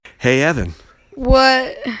Hey, Evan,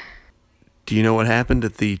 What? do you know what happened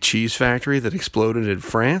at the cheese factory that exploded in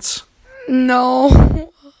France?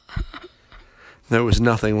 No. There was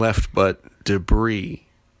nothing left but debris.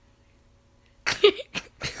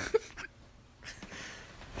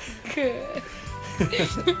 Good.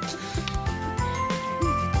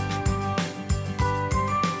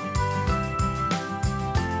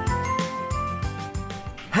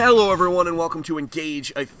 Hello, everyone, and welcome to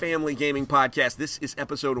Engage, a family gaming podcast. This is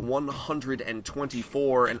episode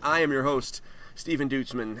 124, and I am your host, Steven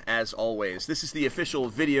Dutzman, as always. This is the official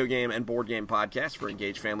video game and board game podcast for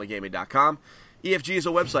EngageFamilyGaming.com. EFG is a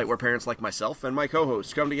website where parents like myself and my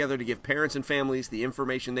co-hosts come together to give parents and families the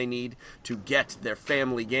information they need to get their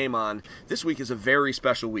family game on. This week is a very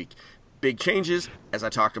special week. Big changes, as I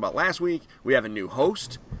talked about last week. We have a new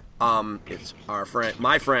host. It's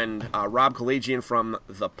my friend, Rob Kalajian from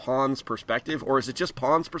The Pawn's Perspective, or is it just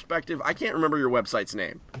Pawn's Perspective? I can't remember your website's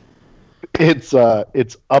name. It's A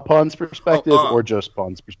Pawn's Perspective or just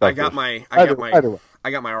Pawn's Perspective. I got my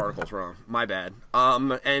articles wrong. My bad.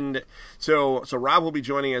 And so Rob will be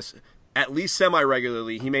joining us at least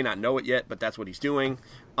semi-regularly. He may not know it yet, but that's what he's doing.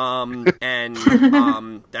 That's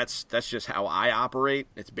just how I operate.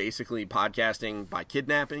 It's basically podcasting by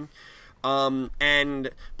kidnapping.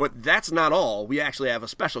 But that's not all. We actually have a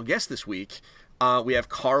special guest this week. We have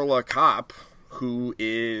Carla Kopp, who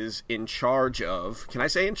is in charge of. Can I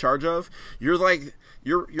say in charge of? You're like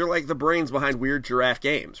the brains behind Weird Giraffe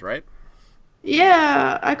Games, right?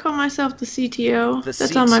 Yeah, I call myself the CTO. The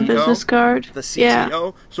That's CTO? on my business card. The CTO.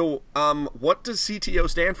 Yeah. So, what does CTO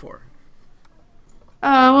stand for?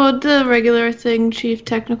 Well, the regular thing, Chief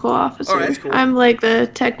Technical Officer. Oh, that's cool. I'm like the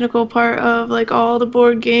technical part of like all the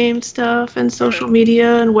board game stuff and social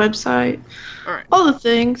media and website. All right. All the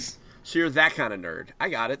things. So you're that kind of nerd. I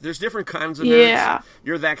got it. There's different kinds of nerds. Yeah.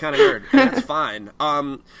 You're that kind of nerd. And that's fine.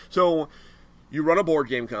 So you run a board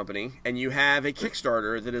game company, and you have a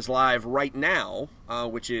Kickstarter that is live right now,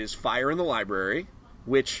 which is Fire in the Library,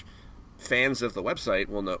 which fans of the website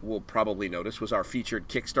will probably notice was our featured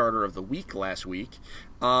Kickstarter of the week last week.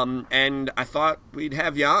 And I thought we'd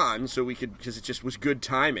have you on so we could, because it just was good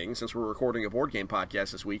timing since we're recording a board game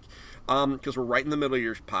podcast this week. Because we're right in the middle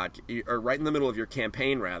of your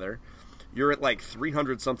campaign, rather. You're at like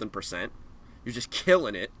 300-something%. You're just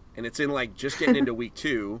killing it, and it's in like just getting into week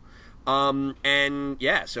 2. And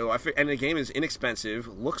yeah, so and the game is inexpensive,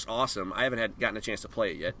 looks awesome. I haven't gotten a chance to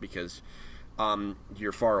play it yet because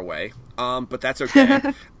you're far away. But that's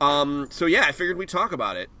okay. So yeah, I figured we'd talk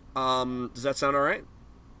about it. Does that sound all right?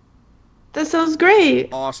 That sounds great.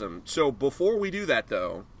 Awesome. So before we do that,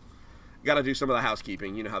 though, got to do some of the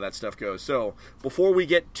housekeeping. You know how that stuff goes. So before we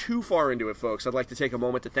get too far into it, folks, I'd like to take a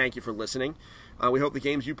moment to thank you for listening. We hope the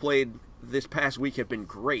games you played this past week have been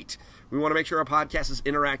great. We want to make sure our podcast is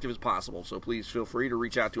interactive as possible, so please feel free to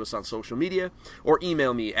reach out to us on social media or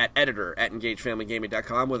email me at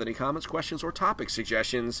editor@engagefamilygaming.com with any comments, questions, or topic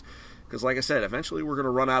suggestions, because like I said, eventually we're going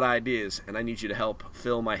to run out of ideas, and I need you to help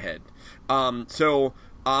fill my head. Before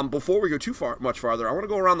we go much farther, I want to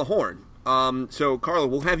go around the horn. So, Carla,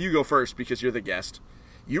 we'll have you go first because you're the guest.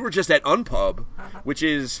 You were just at Unpub, which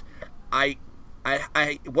is,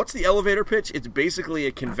 what's the elevator pitch? It's basically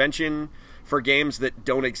a convention for games that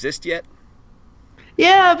don't exist yet.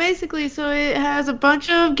 Yeah, basically. So it has a bunch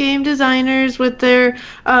of game designers with their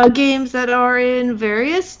games that are in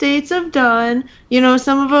various states of done. You know,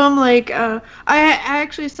 some of them, like, I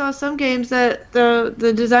actually saw some games that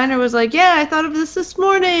the designer was like, yeah, I thought of this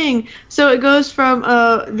morning. So it goes from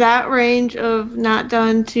that range of not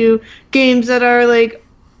done to games that are, like,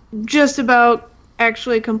 just about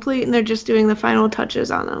actually complete, and they're just doing the final touches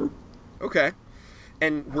on them. Okay.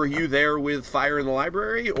 And were you there with Fire in the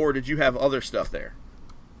Library, or did you have other stuff there?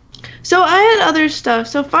 So I had other stuff.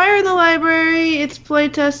 So Fire in the Library, it's play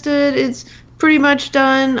tested. It's pretty much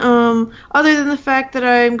done. Other than the fact that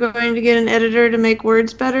I'm going to get an editor to make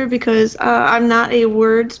words better because I'm not a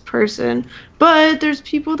words person, but there's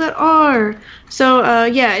people that are. So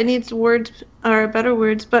yeah, it needs words or better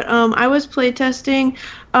words. But I was play testing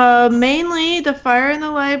mainly the Fire in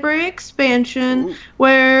the Library expansion. Ooh.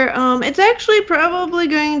 Where it's actually probably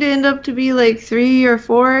going to end up to be like 3 or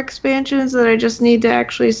 4 expansions that I just need to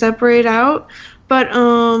actually separate out. But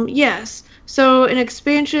yes. So an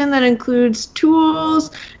expansion that includes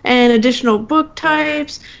tools and additional book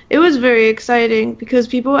types. It was very exciting because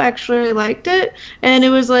people actually liked it. And it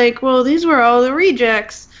was like, well, these were all the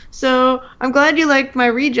rejects. So I'm glad you liked my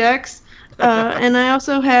rejects. And I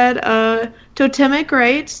also had Totemic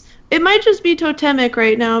Rights, it might just be totemic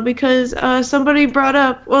right now because somebody brought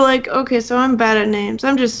up, well, like, okay, so I'm bad at names.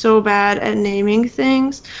 I'm just so bad at naming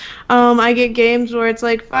things. I get games where it's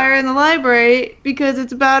like Fire in the Library because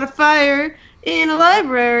it's about a fire in a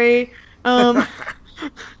library.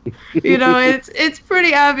 It's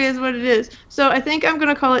pretty obvious what it is. So I think I'm going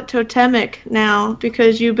to call it totemic now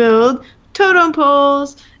because you build totem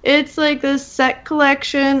poles. It's like this set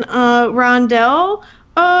collection rondelle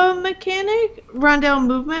rondelle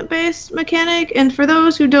movement based mechanic, and for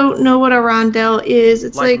those who don't know what a rondelle is,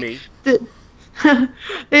 it's like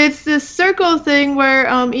it's this circle thing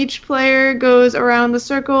where each player goes around the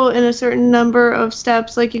circle in a certain number of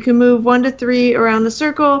steps. Like you can move 1 to 3 around the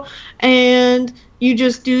circle, and you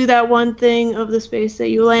just do that one thing of the space that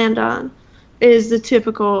you land on is the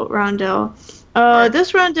typical rondelle.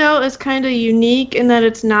 This rondelle is kind of unique in that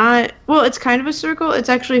it's not, well, it's kind of a circle. It's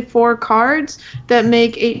actually 4 cards that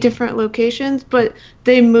make 8 different locations, but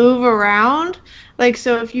they move around. Like,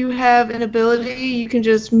 so if you have an ability, you can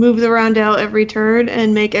just move the rondelle every turn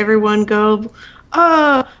and make everyone go,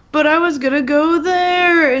 but I was going to go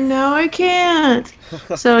there, and now I can't.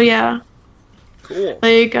 So, yeah. Cool.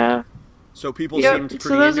 Like, so people seemed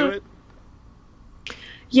pretty into it?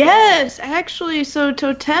 Yes, actually, so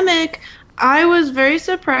Totemic, I was very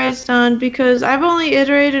surprised on because I've only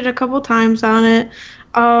iterated a couple times on it.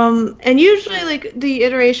 And usually, like, the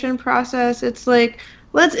iteration process, it's like,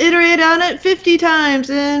 let's iterate on it 50 times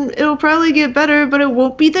and it'll probably get better, but it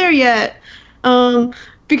won't be there yet.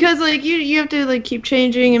 Because, like, you have to, like, keep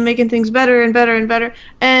changing and making things better and better and better.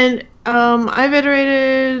 And I've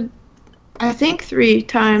iterated, I think, 3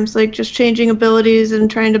 times, like, just changing abilities and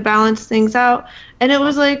trying to balance things out. And it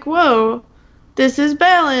was like, whoa, this is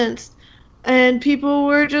balanced. And people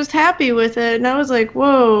were just happy with it. And I was like,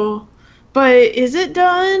 whoa, but is it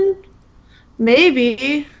done?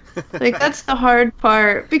 Maybe. Like, that's the hard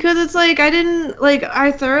part. Because it's like,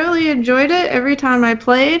 I thoroughly enjoyed it every time I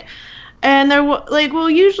played. And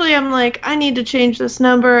usually I'm like, I need to change this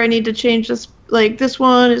number. I need to change this, like, this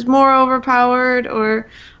one is more overpowered. Or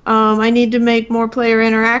I need to make more player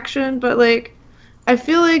interaction. But, like, I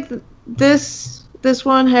feel like this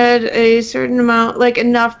one had a certain amount, like,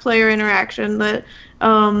 enough player interaction that,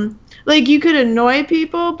 like, you could annoy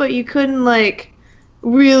people, but you couldn't, like,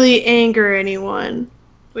 really anger anyone,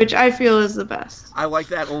 which I feel is the best. I like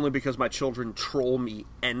that only because my children troll me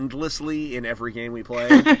endlessly in every game we play.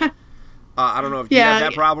 I don't know if you have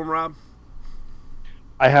that problem, Rob?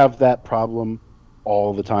 I have that problem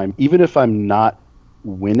all the time. Even if I'm not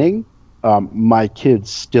winning, my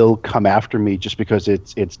kids still come after me just because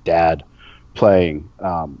it's dad playing.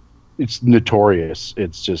 It's notorious.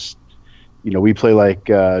 It's just, we play like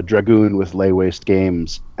Dragoon with Lay Waste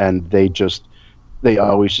Games, and they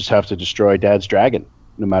always just have to destroy dad's dragon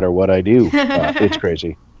no matter what I do. It's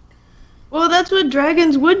crazy. Well, that's what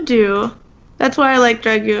dragons would do. That's why I like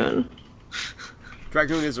Dragoon.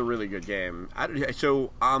 Dragoon is a really good game. I knew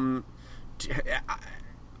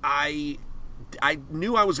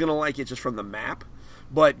I was going to like it just from the map,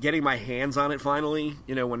 but getting my hands on it finally,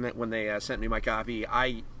 when they sent me my copy,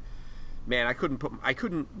 I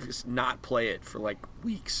couldn't just not play it for like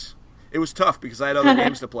weeks. It was tough because I had other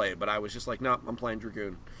games to play, but I was just like, no, I'm playing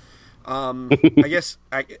Dragoon. I guess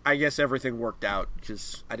everything worked out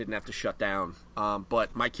because I didn't have to shut down.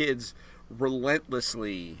 But my kids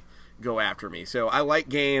relentlessly go after me. So I like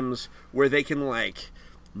games where they can, like,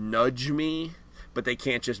 nudge me, but they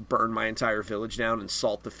can't just burn my entire village down and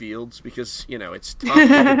salt the fields because, it's tough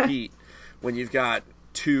to compete when you've got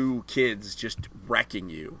 2 kids just wrecking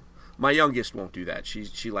you. My youngest won't do that.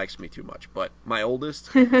 She likes me too much. But my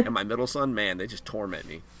oldest and my middle son, man, they just torment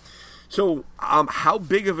me. So, how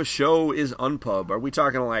big of a show is Unpub? Are we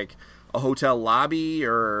talking like a hotel lobby,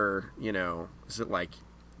 or is it like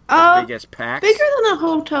as big as PAX? Bigger than a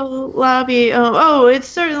hotel lobby. It's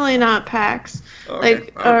certainly not PAX. Okay.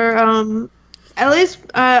 At least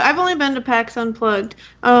I've only been to PAX Unplugged,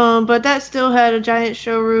 but that still had a giant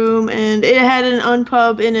showroom, and it had an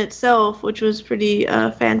Unpub in itself, which was pretty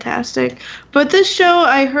fantastic. But this show,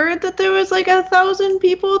 I heard that there was like 1,000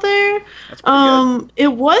 people there. That's pretty good.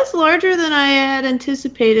 It was larger than I had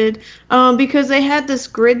anticipated, because they had this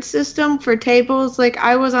grid system for tables. Like,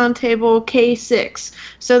 I was on table K6,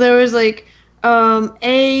 so there was like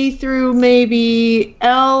A through maybe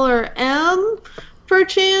L or M per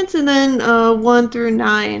chance, and then 1 through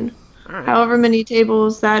 9. Right. However many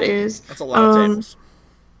tables that is. That's a lot of tables.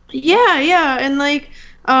 Yeah, and like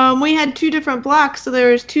we had 2 different blocks, so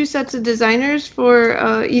there was 2 sets of designers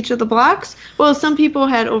for each of the blocks. Well, some people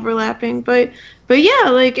had overlapping, but yeah,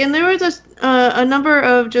 like, and there was a number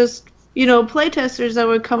of just playtesters that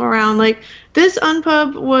would come around. Like, this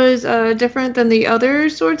Unpub was different than the other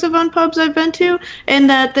sorts of Unpubs I've been to, in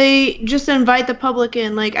that they just invite the public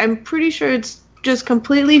in. Like, I'm pretty sure it's just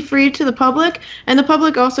completely free to the public, and the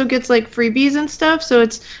public also gets, like, freebies and stuff, so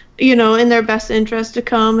it's, in their best interest to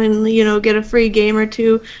come and, get a free game or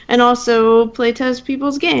two, and also playtest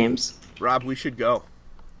people's games. Rob, we should go.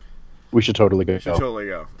 We should totally go. Totally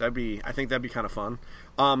go. I think that'd be kind of fun.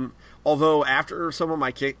 Although after some of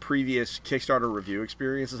my previous Kickstarter review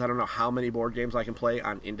experiences, I don't know how many board games I can play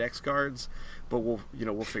on index cards, but we'll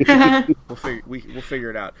figure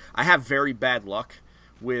it out. I have very bad luck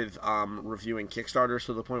with reviewing Kickstarters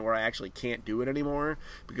to the point where I actually can't do it anymore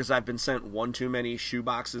because I've been sent one too many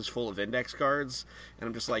shoeboxes full of index cards, and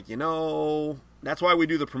I'm just like, that's why we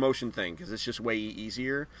do the promotion thing, because it's just way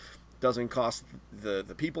easier. Doesn't cost the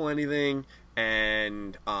people anything,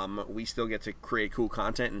 and we still get to create cool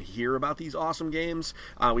content and hear about these awesome games.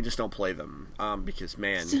 We just don't play them because,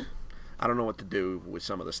 man, I don't know what to do with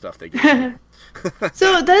some of the stuff they give me.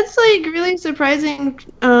 So that's, like, really surprising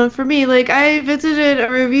for me. Like, I visited a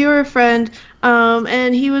reviewer friend,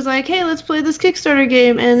 and he was like, hey, let's play this Kickstarter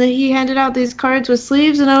game, and then he handed out these cards with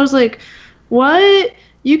sleeves, and I was like, what?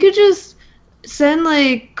 You could just send,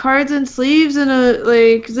 like, cards and sleeves in a,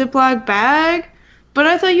 like, Ziploc bag? But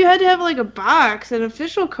I thought you had to have, like, a box and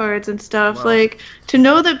official cards and stuff. Wow. Like, to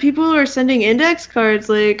know that people are sending index cards,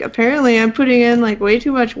 like, apparently I'm putting in, like, way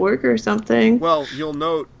too much work or something. Well, you'll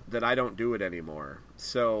note that I don't do it anymore.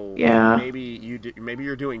 So yeah. maybe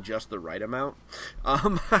you're doing just the right amount.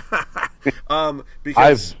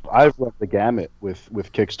 Because I've run the gamut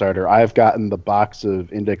with Kickstarter. I've gotten the box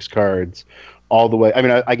of index cards all the way. I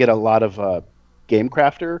mean, I get a lot of Game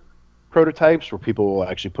Crafter prototypes where people will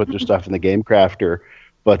actually put their stuff in the Game Crafter.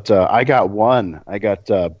 But I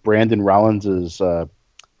got Brandon Rollins's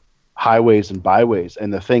Highways and Byways,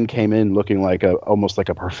 and the thing came in looking like almost like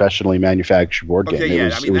a professionally manufactured board game. Okay, yeah,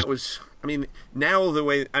 now the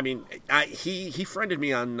way, he friended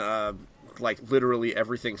me on like literally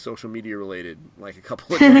everything social media related like a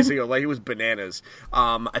couple of days ago. Like, it was bananas.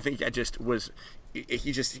 I think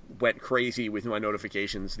he just went crazy with my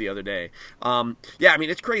notifications the other day.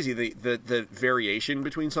 It's crazy the variation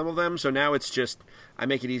between some of them. So now it's just, I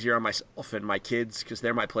make it easier on myself and my kids because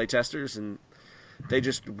they're my playtesters, and they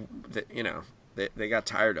just, they got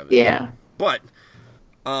tired of it. Yeah. But,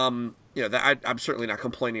 I'm certainly not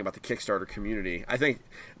complaining about the Kickstarter community.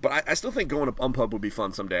 But I still think going to Unpub would be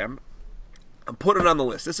fun someday. I'm putting it on the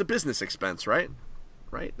list. It's a business expense, right?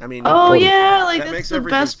 Right? I mean, yeah, like, that's the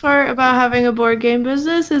best part about having a board game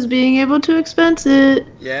business is being able to expense it.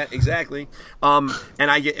 Yeah, exactly. And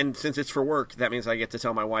since it's for work, that means I get to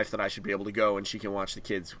tell my wife that I should be able to go and she can watch the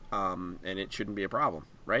kids, and it shouldn't be a problem,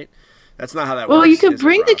 right? That's not how that works. Well, you could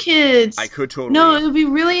bring the kids. I could totally. No, it would be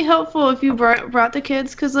really helpful if you brought the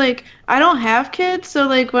kids, because, like, I don't have kids, so,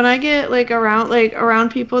 like, when I get, like, around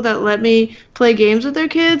people that let me play games with their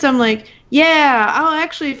kids, I'm like, yeah, I'll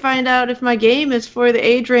actually find out if my game is for the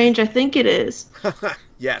age range I think it is.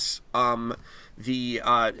 Yes. Listen,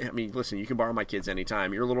 you can borrow my kids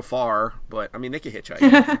anytime. You're a little far, but, they can hitchhike.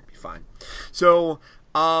 It'll be fine. So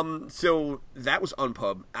that was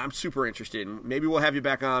Unpub. I'm super interested. Maybe we'll have you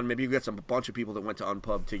back on. Maybe you'll get a bunch of people that went to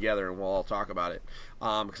Unpub together, and we'll all talk about it.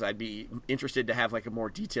 Because I'd be interested to have, like, a more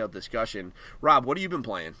detailed discussion. Rob, what have you been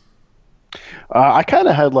playing? I kind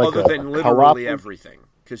of had, like, other than literally everything,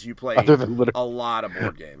 because you play a lot of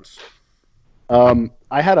board games.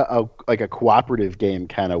 I had a cooperative game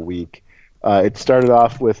kind of week. It started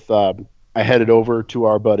off with I headed over to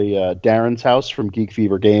our buddy Darren's house from Geek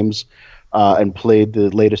Fever Games. And played the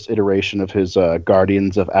latest iteration of his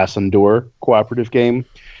Guardians of Asandor cooperative game,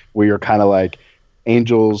 where you're kind of like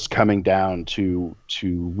angels coming down to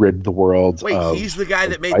rid the world. Wait, he's the guy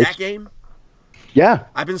that made that game? Yeah,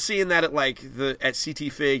 I've been seeing that at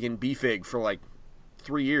CT Fig and BFig for like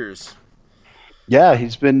 3 years. Yeah,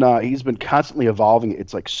 he's been constantly evolving.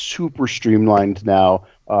 It's like super streamlined now,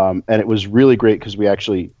 and it was really great because we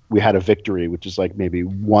had a victory, which is like maybe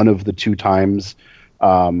one of the 2 times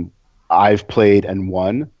I've played and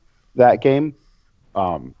won that game.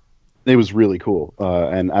 It was really cool,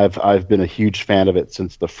 and I've been a huge fan of it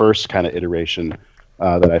since the first kind of iteration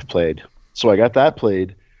that I've played. So I got that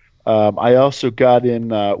played. I also got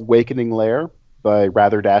in Awakening Lair by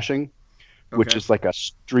Rather Dashing, which is like a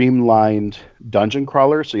streamlined dungeon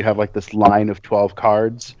crawler. So you have like this line of 12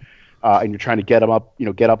 cards, and you're trying to get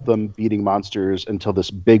them, beating monsters until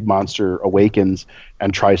this big monster awakens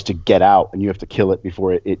and tries to get out, and you have to kill it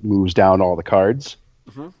before it moves down all the cards.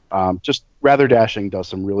 Mm-hmm. Just Rather Dashing does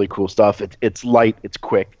some really cool stuff. It's light, it's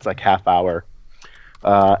quick, it's like half hour.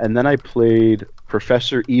 And then I played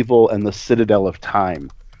Professor Evil and the Citadel of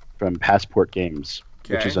Time from Passport Games,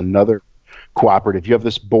 which is another cooperative. You have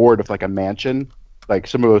this board of like a mansion, like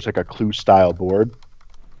some of those like a Clue style board.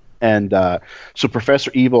 And so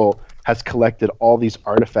Professor Evil has collected all these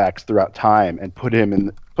artifacts throughout time and put them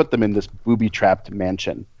in this booby-trapped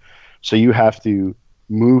mansion. So you have to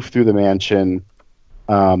move through the mansion,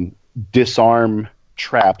 disarm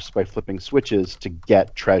traps by flipping switches to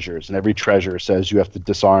get treasures, and every treasure says you have to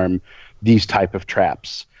disarm these type of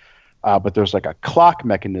traps. But there's like a clock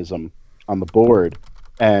mechanism on the board,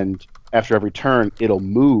 and after every turn it'll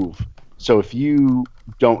move. So if you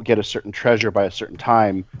don't get a certain treasure by a certain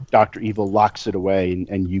time, Dr. Evil locks it away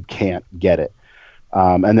and you can't get it.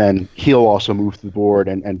 And then he'll also move the board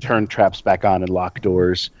and turn traps back on and lock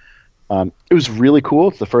doors. It was really cool.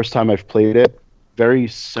 It's the first time I've played it. Very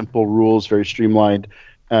simple rules, very streamlined.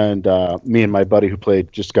 And me and my buddy who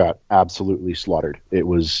played just got absolutely slaughtered. It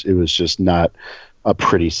was just not a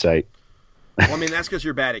pretty sight. Well, I mean, that's because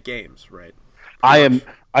you're bad at games, right? I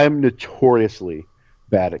am notoriously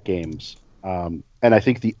bad at games. And I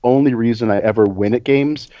think the only reason I ever win at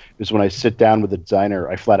games is when I sit down with the designer,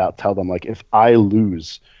 I flat out tell them, like, if I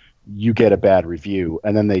lose, you get a bad review.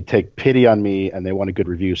 And then they take pity on me and they want a good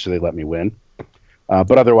review, so they let me win.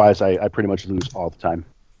 But otherwise, I pretty much lose all the time.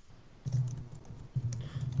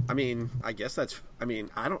 I mean, I guess I've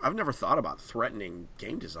never thought about threatening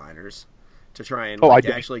game designers to try and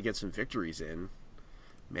actually get some victories in.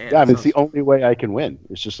 Man, yeah, it's the only way I can win.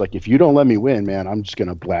 It's just like, if you don't let me win, man, I'm just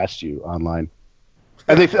gonna blast you online.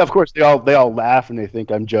 And they, of course, they all laugh and they think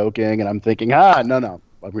I'm joking, and I'm thinking, no,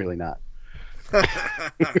 I'm really not.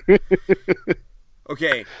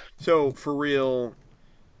 Okay, so for real,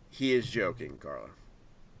 he is joking, Carla.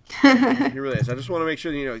 He really is. I just want to make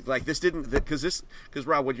sure like this didn't, because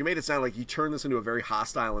Rob, what you made it sound like you turned this into a very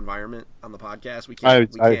hostile environment on the podcast. We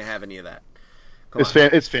can't have any of that.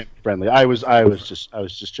 It's family friendly. I was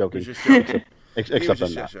just joking. Except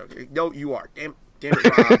I'm not. Joking. No, you are. Damn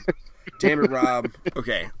it, Rob. Damn it, Rob.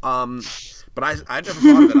 Okay. But I never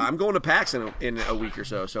thought of it. I'm going to PAX in a week or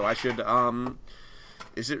so. So I should.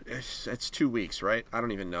 It's 2 weeks, right? I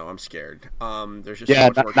don't even know. I'm scared. There's just so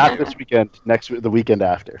much work not this weekend. The weekend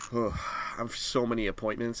after. I have so many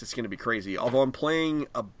appointments. It's going to be crazy. Although I'm playing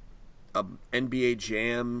a NBA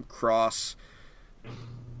Jam cross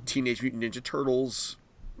Teenage Mutant Ninja Turtles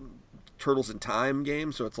in Time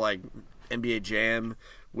game. So it's like NBA Jam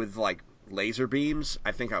with like laser beams.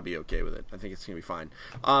 I think I'll be okay with it. I think it's going to be fine.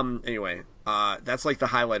 Anyway, that's like the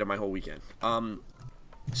highlight of my whole weekend.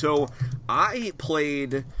 So I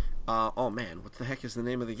played, oh man, what the heck is the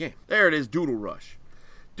name of the game? There it is, Doodle Rush.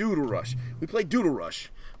 We played Doodle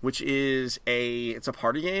Rush, which is it's a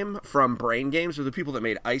party game from Brain Games, or the people that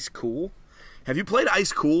made Ice Cool. Have you played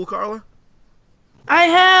Ice Cool, Carla? I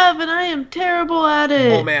have, and I am terrible at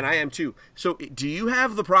it. Oh man, I am too. So do you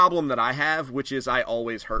have the problem that I have, which is I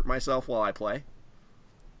always hurt myself while I play?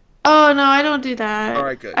 Oh no, I don't do that. All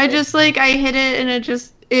right, good. I just I hit it and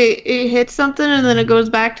it hits something and then it goes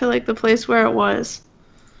back to like the place where it was.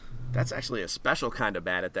 That's actually a special kind of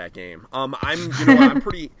bad at that game. I'm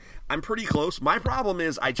pretty close. My problem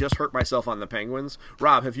is I just hurt myself on the Penguins.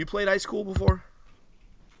 Rob, have you played Ice Cool before?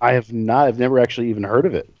 I have not. I've never actually even heard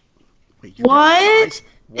of it. Wait, what?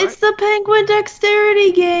 It's the Penguin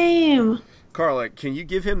Dexterity game. Carla, can you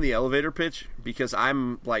give him the elevator pitch? Because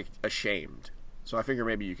I'm like ashamed. So I figure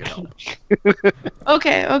maybe you can help.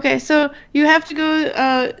 Okay. So you have to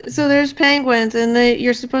go. So there's penguins, and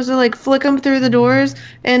you're supposed to like flick them through the doors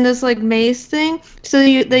in this like maze thing, so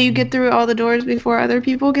that you get through all the doors before other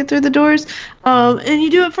people get through the doors. And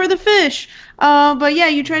you do it for the fish. But yeah,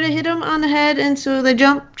 you try to hit them on the head, and so they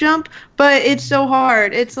jump. But it's so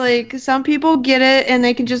hard. It's like some people get it, and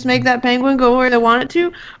they can just make that penguin go where they want it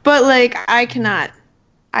to. But like I cannot.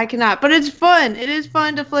 But it's fun. It is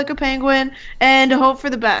fun to flick a penguin and to hope for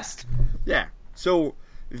the best. Yeah. So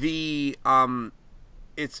the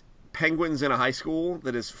it's penguins in a high school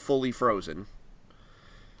that is fully frozen.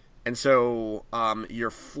 And so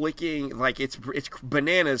you're flicking, like it's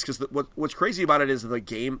bananas, because what's crazy about it is the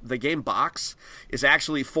game box is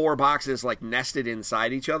actually 4 boxes like nested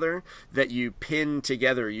inside each other that you pin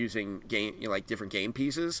together using different game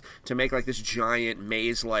pieces to make like this giant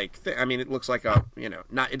maze like thing. I mean, it looks like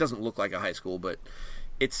it doesn't look like a high school, but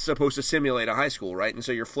it's supposed to simulate a high school, right? And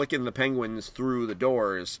so you're flicking the penguins through the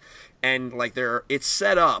doors, and like it's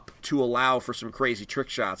set up to allow for some crazy trick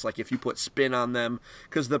shots, like if you put spin on them,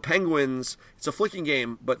 because the penguins, it's a flicking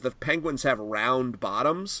game, but the penguins have round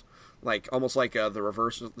bottoms, like almost like the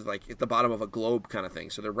reverse, like at the bottom of a globe kind of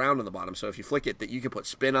thing. So they're round on the bottom. So if you flick it, that you can put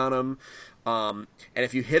spin on them, and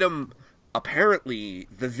if you hit them apparently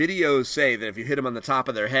the videos say that if you hit them on the top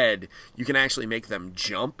of their head, you can actually make them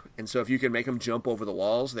jump. And so if you can make them jump over the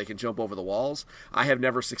walls, they can jump over the walls. I have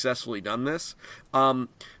never successfully done this. But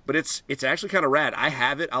it's actually kind of rad. I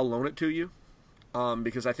have it. I'll loan it to you.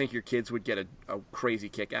 Because I think your kids would get a crazy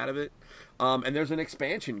kick out of it. And there's an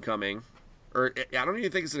expansion coming. Or I don't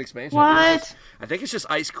even think it's an expansion. What? I think it's just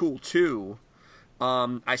Ice Cool 2.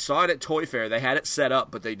 I saw it at Toy Fair. They had it set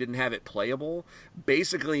up, but they didn't have it playable.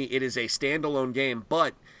 Basically, it is a standalone game,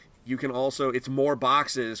 but you can also, it's more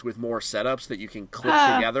boxes with more setups that you can clip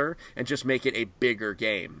together and just make it a bigger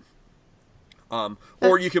game.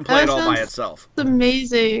 Or you can play it all by itself. It's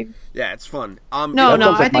amazing. Yeah, it's fun. No,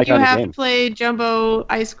 sounds like I think my you kind of have game. to play Jumbo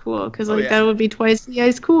Ice Cool, because yeah. that would be twice the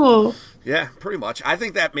Ice Cool. Yeah, pretty much. I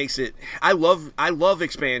think that makes it. I love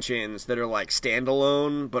expansions that are like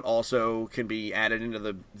standalone, but also can be added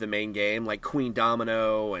into the main game, like Queen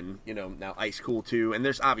Domino, and now Ice Cool 2. And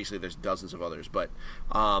there's dozens of others, but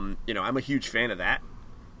I'm a huge fan of that.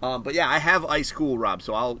 But yeah, I have Ice Cool, Rob,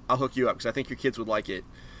 so I'll hook you up because I think your kids would like it.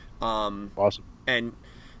 Awesome.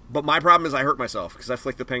 But my problem is I hurt myself because I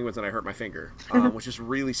flicked the penguins and I hurt my finger, which is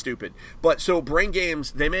really stupid. But so Brain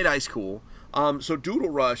Games, they made Ice Cool. So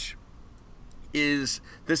Doodle Rush this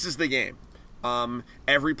is the game.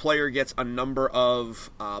 Every player gets a number of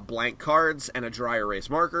blank cards and a dry erase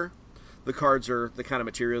marker. The cards are the kind of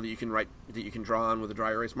material that you can draw on with a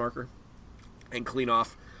dry erase marker and clean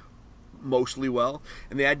off mostly well.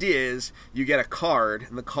 And the idea is you get a card,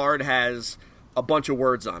 and the card has a bunch of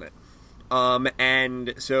words on it.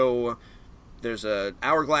 And so there's an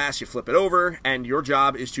hourglass, you flip it over, and your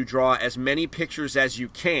job is to draw as many pictures as you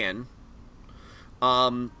can.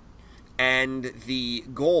 And the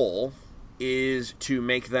goal is to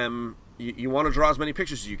make them, you want to draw as many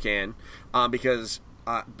pictures as you can, because,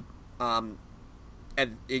 and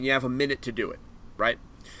you have a minute to do it, right?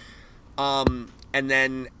 And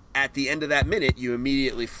then at the end of that minute, you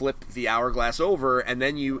immediately flip the hourglass over, and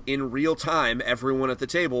then in real time, everyone at the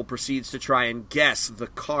table proceeds to try and guess the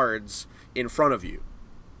cards in front of you.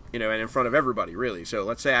 And in front of everybody, really. So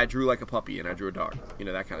let's say I drew like a puppy and I drew a dog.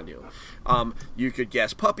 That kind of deal. You could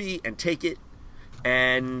guess puppy and take it,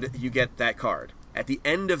 and you get that card. At the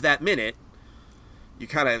end of that minute, you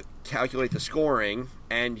kind of calculate the scoring,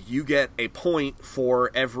 and you get a point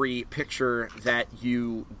for every picture that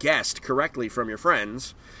you guessed correctly from your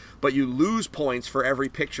friends, but you lose points for every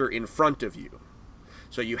picture in front of you.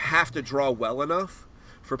 So you have to draw well enough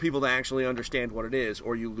for people to actually understand what it is,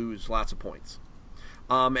 or you lose lots of points.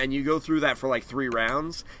 And you go through that for like 3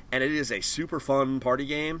 rounds, and it is a super fun party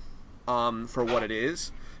game for what it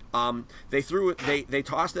is. They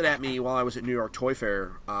tossed it at me while I was at New York Toy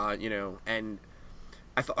Fair, and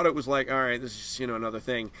I thought it was like, all right, this is just, another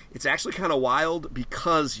thing. It's actually kind of wild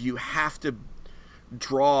because you have to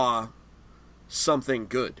draw something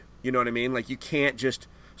good. You know what I mean? Like, you can't just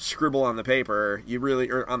scribble on the paper.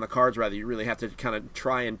 Or on the cards rather. You really have to kind of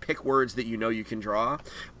try and pick words that you can draw.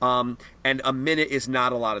 And a minute is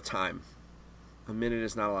not a lot of time.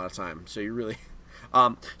 So you really,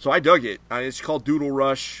 so I dug it. It's called Doodle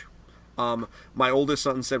Rush. My oldest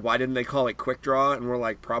son said, why didn't they call it Quick Draw? And we're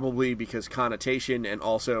like, probably because connotation, and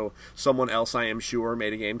also someone else, I am sure,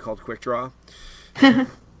 made a game called Quick Draw.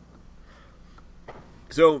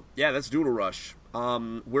 So yeah, that's Doodle Rush.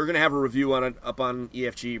 We're going to have a review on it up on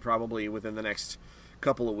EFG probably within the next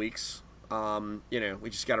couple of weeks. We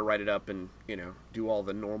just got to write it up and, do all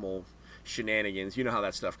the normal shenanigans. You know how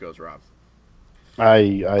that stuff goes, Rob. I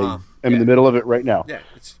am in the middle of it right now. Yeah,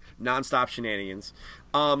 it's nonstop shenanigans.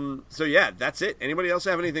 So yeah, that's it. Anybody else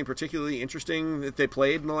have anything particularly interesting that they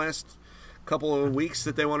played in the last couple of weeks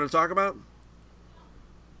that they wanted to talk about?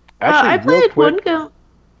 Actually, I real played quick, one go.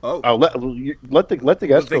 Oh, let the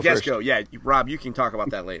guest go first. Go. Yeah, Rob, you can talk about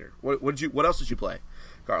that later. What else did you play,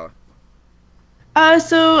 Carla?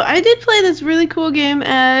 So I did play this really cool game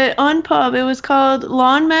on Pub. It was called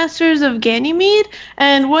Lawn Masters of Ganymede,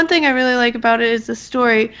 and one thing I really like about it is the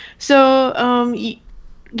story. So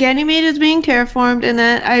Ganymede is being terraformed, and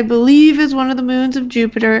that I believe is one of the moons of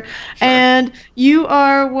Jupiter. Sure. And you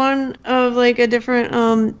are one of like a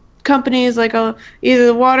different companies, like either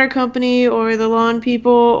the water company or the lawn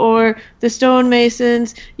people or the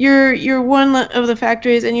stonemasons. You're one of the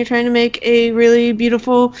factories, and you're trying to make a really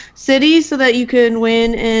beautiful city so that you can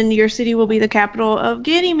win, and your city will be the capital of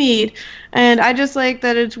Ganymede. And I just like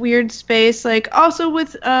that it's weird space, like also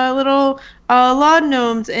with little lawn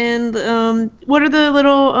gnomes and what are the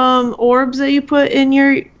little orbs that you put in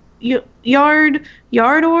your yard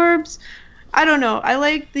orbs? I don't know. I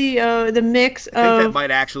like the mix of. I think that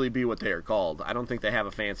might actually be what they are called. I don't think they have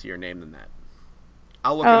a fancier name than that.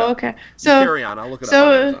 I'll look it up. Okay. So carry on. I'll look it up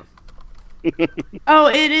on Amazon. Oh,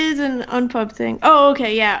 it is an Unpub thing. Oh,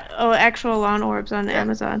 okay, yeah. Oh, actual lawn orbs on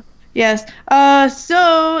Amazon. Yes.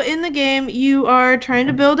 So in the game, you are trying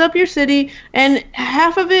to build up your city, and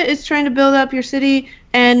half of it is trying to build up your city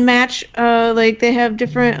and match. Like they have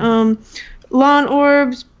different lawn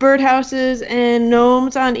orbs, birdhouses, and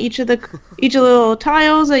gnomes on each of the little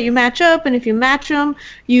tiles that you match up. And if you match them,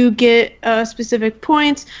 you get specific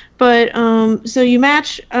points. But so you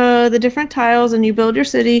match the different tiles and you build your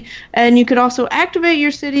city, and you could also activate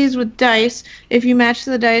your cities with dice if you match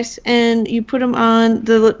the dice and you put them on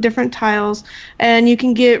the different tiles, and you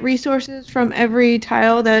can get resources from every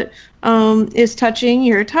tile that is touching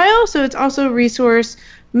your tile. So it's also resource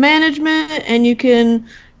management, and you can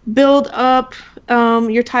build up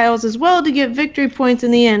your tiles as well to get victory points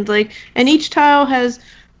in the end. Like, and each tile has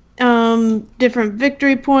different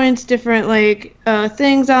victory points, different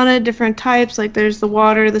things on it, different types. Like there's the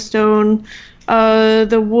water, the stone,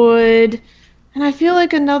 the wood, and I feel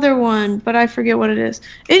like another one, but I forget what it is.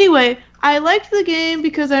 Anyway, I liked the game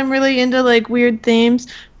because I'm really into like weird themes,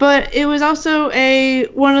 but it was also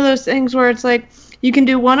one of those things where it's like you can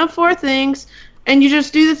do one of 4 things and you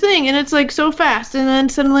just do the thing, and it's like so fast, and then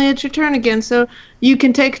suddenly it's your turn again. So you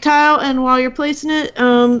can take a tile, and while you're placing it,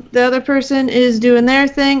 the other person is doing their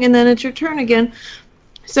thing, and then it's your turn again.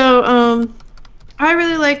 So I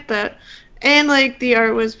really liked that, and like the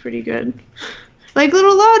art was pretty good, like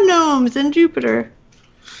little lawn gnomes in Jupiter.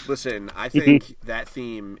 Listen, I think that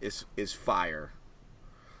theme is fire.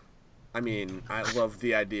 I mean, I love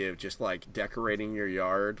the idea of just like decorating your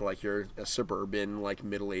yard like you're a suburban, like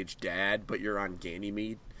middle-aged dad, but you're on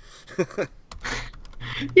Ganymede.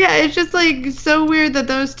 Yeah, it's just like so weird that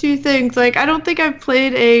those two things. Like, I don't think I've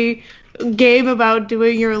played a game about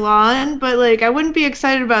doing your lawn, but like I wouldn't be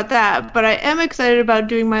excited about that. But I am excited about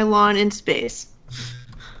doing my lawn in space.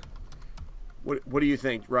 What do you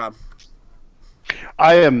think, Rob?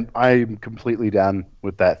 I'm completely down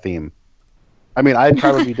with that theme. I mean, I'd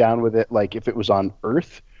probably be down with it like if it was on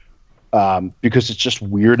Earth, because it's just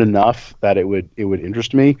weird enough that it would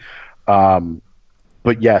interest me.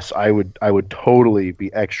 But yes, I would totally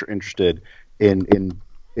be extra interested in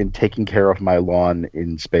taking care of my lawn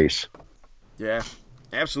in space. Yeah,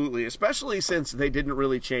 absolutely. Especially since they didn't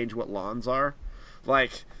really change what lawns are.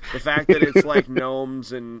 Like the fact that it's like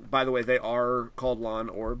gnomes, and by the way, they are called lawn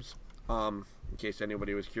orbs. In case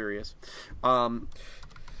anybody was curious.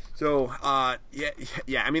 So,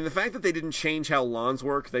 yeah. I mean, the fact that they didn't change how lawns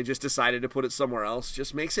work, they just decided to put it somewhere else,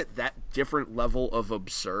 just makes it that different level of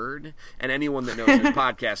absurd. And anyone that knows this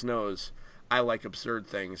podcast knows I like absurd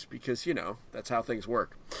things because, that's how things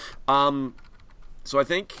work. So I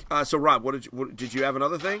think, so Rob, did you have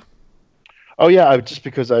another thing? Oh yeah, just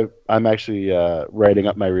because I'm actually writing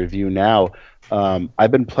up my review now.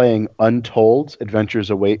 I've been playing Untold: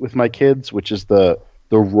 Adventures Await with my kids, which is the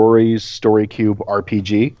Rory's Story Cube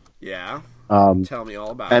RPG. Yeah. Tell me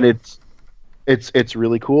all about it. And it's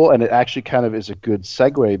really cool, and it actually kind of is a good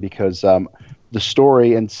segue because the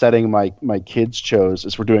story and setting my kids chose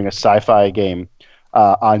is we're doing a sci-fi game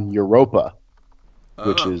on Europa,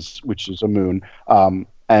 which is a moon,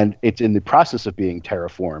 and it's in the process of being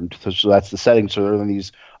terraformed. So that's the setting. So there are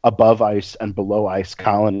these above ice and below ice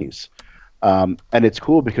colonies, and it's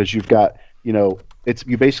cool because you've got you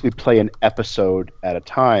basically play an episode at a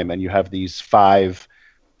time, and you have these five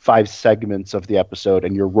segments of the episode,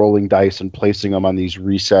 and you're rolling dice and placing them on these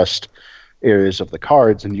recessed areas of the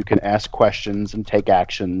cards, and you can ask questions and take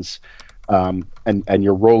actions, and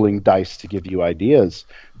you're rolling dice to give you ideas,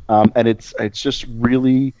 and it's just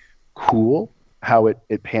really cool how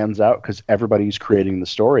it pans out because everybody's creating the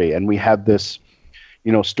story, and we have this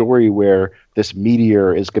story where this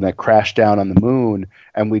meteor is going to crash down on the moon,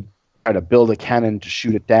 and we try to build a cannon to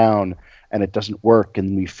shoot it down, and it doesn't work,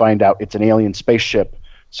 and we find out it's an alien spaceship.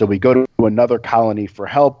 So we go to another colony for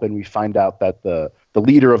help, and we find out that the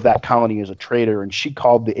leader of that colony is a traitor, and she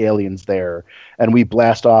called the aliens there, and we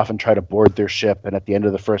blast off and try to board their ship, and at the end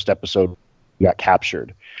of the first episode, we got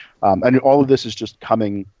captured. And all of this is just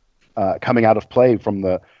coming out of play from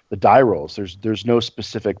the die rolls. There's no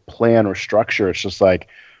specific plan or structure. It's just like,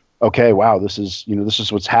 okay, wow, this is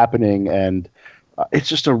what's happening, and it's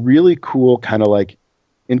just a really cool kind of like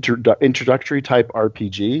introductory type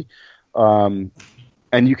RPG.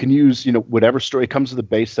 And you can use, whatever story. It comes with a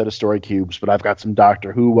base set of story cubes, but I've got some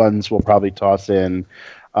Doctor Who ones we'll probably toss in,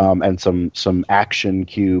 and some action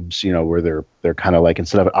cubes, where they're kind of like,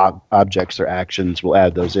 instead of objects, they're actions. We'll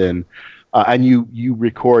add those in. And you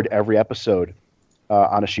record every episode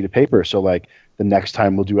on a sheet of paper. So like the next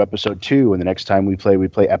time we'll do episode 2, and the next time we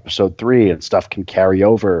play episode 3, and stuff can carry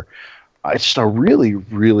over. It's just a really,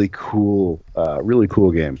 really cool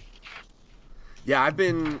game. Yeah,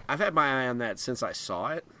 I've had my eye on that since I saw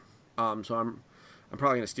it. So I'm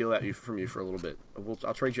probably gonna steal that from you for a little bit.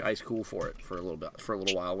 I'll trade you Ice Cool for it for a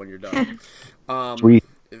little while when you're done. Sweet.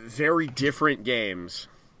 Very different games,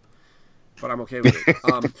 but I'm okay with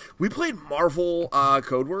it. We played Marvel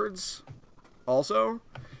Code Words also,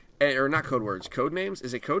 or not Code Words, Code Names.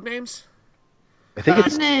 Is it Code Names? I think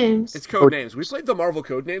it's Names. It's Code Names. We played the Marvel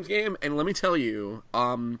Code Names game, and let me tell you,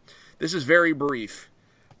 this is very brief,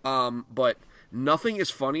 but nothing is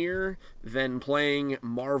funnier than playing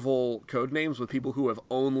Marvel Code Names with people who have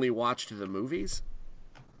only watched the movies.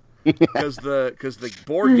 Because the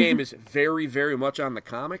board game is very, very much on the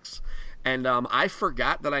comics, and I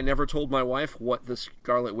forgot that I never told my wife what the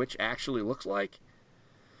Scarlet Witch actually looks like.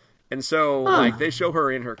 And so, like, they show her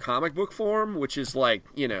in her comic book form, which is like,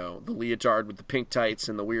 you know, the leotard with the pink tights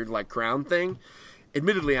and the weird, like, crown thing.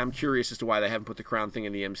 Admittedly, I'm curious as to why they haven't put the crown thing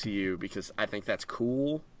in the MCU, because I think that's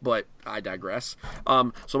cool, but I digress.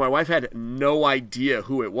 So my wife had no idea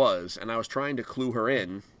who it was, and I was trying to clue her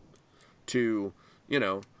in to, you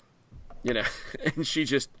know, and she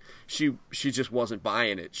just wasn't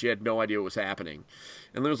buying it. She had no idea what was happening.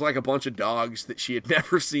 And there was like a bunch of dogs that she had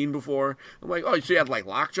never seen before. I'm like, oh, so you had like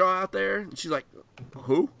Lockjaw out there? And she's like,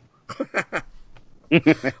 who?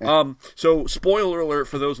 So spoiler alert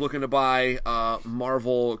for those looking to buy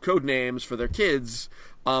Marvel Code Names for their kids,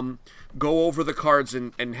 go over the cards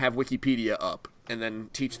and have Wikipedia up and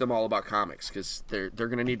then teach them all about comics, because they're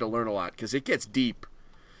going to need to learn a lot, because it gets deep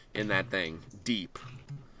in that thing. Deep.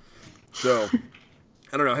 So,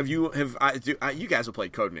 I don't know. You guys have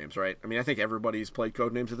played Code Names, right? I mean, I think everybody's played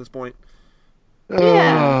Code Names at this point.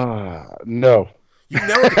 No. You've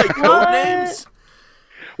never played Code Names?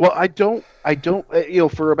 Well, I don't,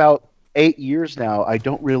 for about 8 years now, I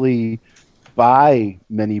don't really buy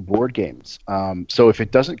many board games. So if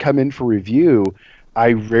it doesn't come in for review,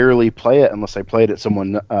 I rarely play it unless I play it at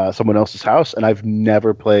someone else's house, and I've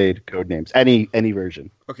never played Code Names, any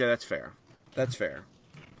version. Okay, that's fair. That's fair.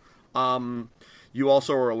 You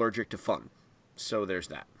also are allergic to fun, so there's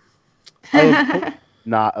that. I am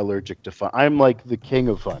not allergic to fun. I'm like the king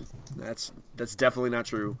of fun. That's definitely not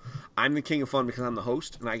true. I'm the king of fun because I'm the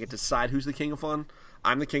host, and I get to decide who's the king of fun.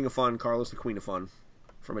 I'm the king of fun. Carla's the queen of fun,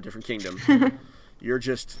 from a different kingdom. You're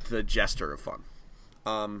just the jester of fun.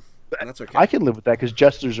 And that's okay. I can live with that because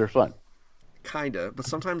jesters are fun. Kinda, but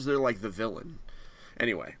sometimes they're like the villain.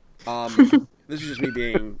 Anyway, this is just me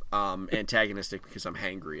being antagonistic because I'm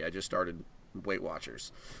hangry. I just started Weight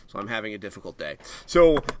Watchers, so I'm having a difficult day.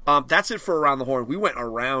 So that's it for Around the Horn. We went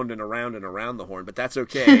around and around and around the horn, but that's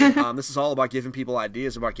okay. This is all about giving people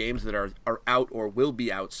ideas about games that are out or will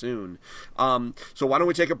be out soon. So why don't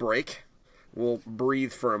we take a break? We'll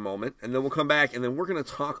breathe for a moment, and then we'll come back, and then we're going to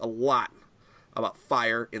talk a lot about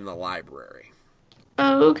Fire in the Library.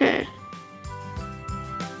 Oh, okay.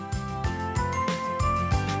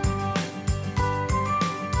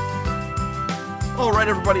 All right,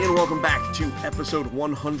 everybody, and welcome back to episode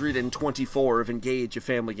 124 of Engage, a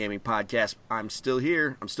family gaming podcast. I'm still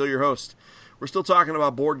here. I'm still your host. We're still talking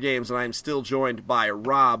about board games, and I'm still joined by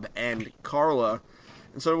Rob and Carla.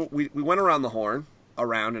 And so we went around the horn,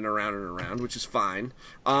 around and around and around, which is fine.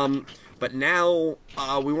 But now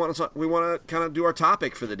we want to kind of do our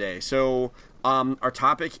topic for the day. So our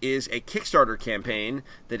topic is a Kickstarter campaign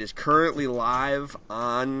that is currently live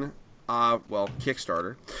on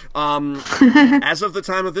Kickstarter. As of the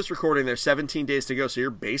time of this recording, there's 17 days to go, so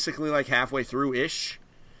you're basically like halfway through-ish.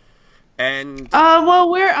 And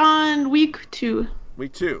well, we're on week 2.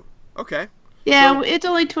 Week 2. Okay. Yeah, So- it's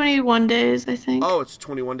only 21 days, I think. Oh, it's a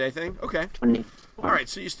 21-day thing? Okay. 20. All right,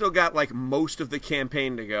 so you still got like most of the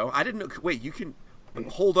campaign to go. I didn't know. Wait, you can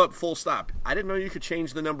hold up, full stop. I didn't know you could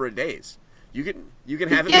change the number of days. You can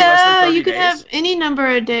have it be less than 30 you can days. have any number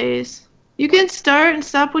of days. You can start and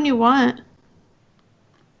stop when you want.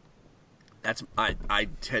 That's I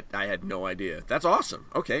had no idea. That's awesome.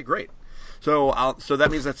 Okay, great. So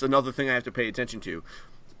that means that's another thing I have to pay attention to.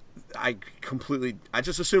 I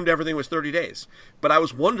just assumed everything was 30 days. But I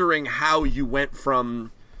was wondering how you went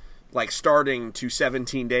from like starting to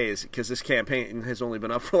 17 days, because this campaign has only been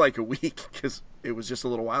up for like a week, because it was just a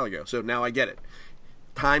little while ago. So now I get it.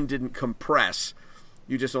 Time didn't compress.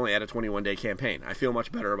 You just only had a 21-day campaign. I feel much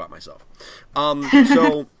better about myself.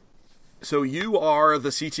 So you are the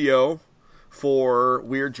CTO for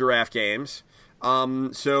Weird Giraffe Games.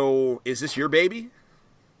 So is this your baby?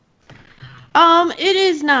 It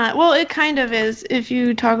is not. Well, it kind of is. If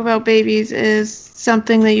you talk about babies is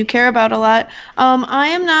something that you care about a lot. I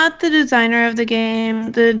am not the designer of the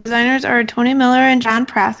game. The designers are Tony Miller and John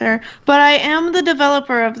Prather, but I am the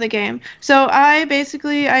developer of the game. So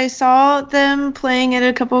I saw them playing at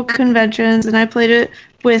a couple of conventions and I played it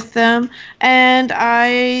with them, and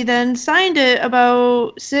I then signed it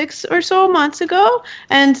about 6 or so months ago,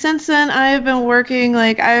 and since then I've been working,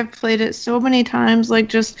 like, I've played it so many times, like,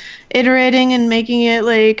 just iterating and making it,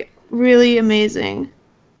 like, really amazing.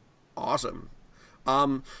 Awesome.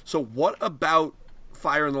 So what about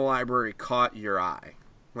Fire in the Library caught your eye?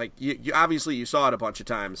 Like, you obviously you saw it a bunch of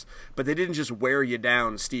times, but they didn't just wear you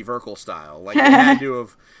down Steve Urkel style. Like, they had to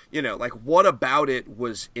have, like, what about it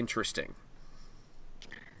was interesting?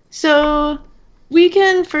 So we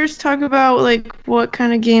can first talk about like what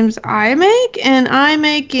kind of games I make, and I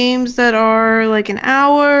make games that are like an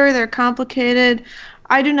hour, they're complicated.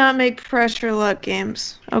 I do not make pressure luck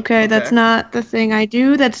games. Okay, that's not the thing I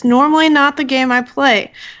do. That's normally not the game I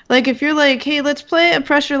play. Like if you're like, "Hey, let's play a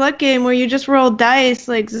pressure luck game where you just roll dice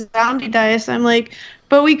like zombie dice." I'm like,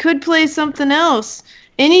 "But we could play something else.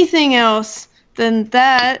 Anything else than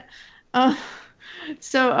that."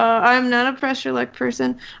 So I'm not a pressure luck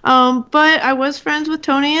person, but I was friends with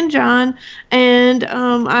Tony and John, and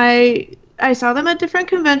I saw them at different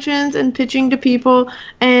conventions and pitching to people,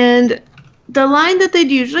 and the line that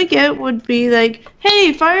they'd usually get would be like,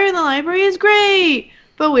 "Hey, Fire in the Library is great,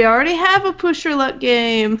 but we already have a push your luck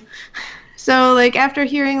game." So like after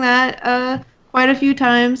hearing that quite a few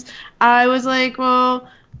times, I was like, well,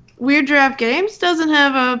 Weird Giraffe Games doesn't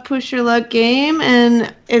have a push your luck game,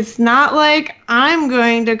 and it's not like I'm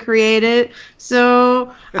going to create it,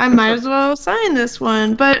 so I might as well sign this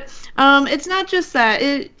one. But it's not just that.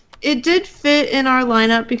 It did fit in our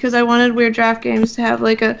lineup because I wanted Weird Giraffe Games to have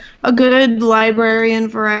like a good library and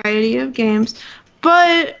variety of games.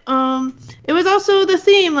 But it was also the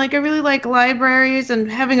theme. Like I really like libraries,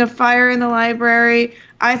 and having a fire in the library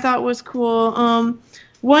I thought was cool.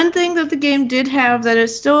 One thing that the game did have that it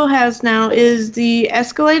still has now is the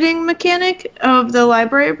escalating mechanic of the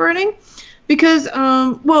library burning. Because,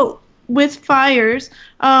 with fires,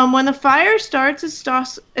 when the fire starts,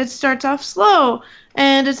 it starts off slow.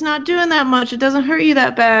 And it's not doing that much. It doesn't hurt you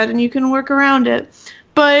that bad, and you can work around it.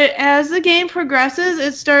 But as the game progresses,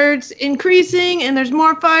 it starts increasing, and there's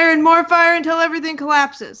more fire until everything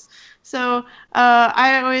collapses. So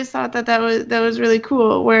I always thought that was really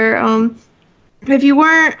cool, where if you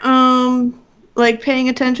weren't like paying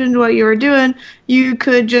attention to what you were doing, you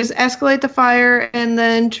could just escalate the fire and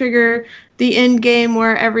then trigger the end game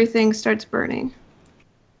where everything starts burning.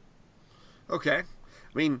 Okay. I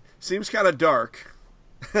mean, seems kind of dark.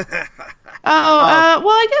 Well,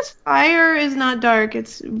 I guess fire is not dark.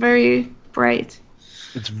 It's very bright.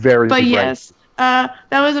 It's very But bright. yes, that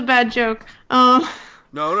was a bad joke. No.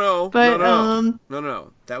 But,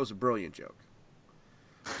 No. That was a brilliant joke.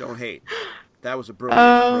 Don't hate. That was a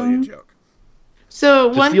brilliant joke.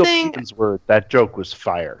 So To one steal thing. Steven's word, that joke was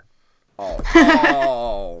fire.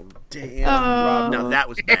 Oh, damn, Rob. Now that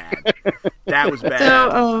was bad. That was bad.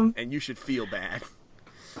 So, and you should feel bad.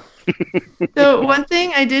 So one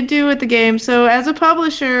thing I did do with the game, so as a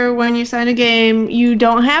publisher, when you sign a game, you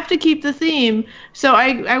don't have to keep the theme. So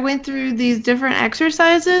I went through these different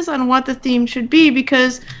exercises on what the theme should be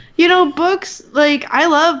because, books, like, I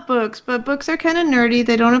love books, but books are kind of nerdy.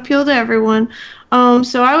 They don't appeal to everyone.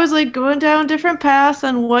 So I was, like, going down different paths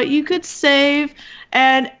on what you could save,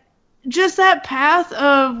 and just that path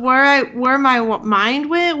of where my mind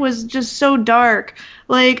went was just so dark.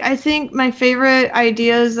 Like, I think my favorite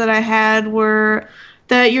ideas that I had were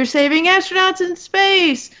that you're saving astronauts in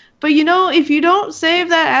space. But, if you don't save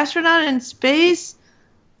that astronaut in space,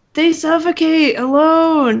 they suffocate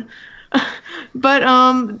alone. But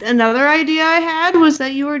another idea I had was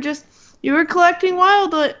that you were collecting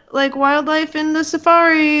wildlife in the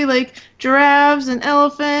safari, like giraffes and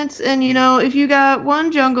elephants, and if you got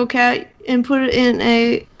one jungle cat and put it in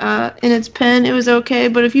its pen, it was okay.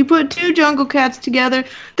 But if you put two jungle cats together,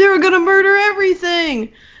 they were gonna murder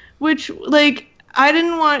everything. Which, like, I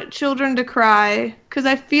didn't want children to cry, because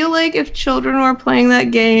I feel like if children were playing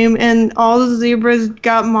that game and all the zebras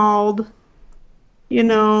got mauled,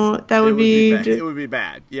 that would be bad. It would be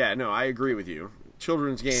bad. Yeah, no, I agree with you.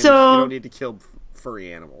 Children's games, So- you don't need to kill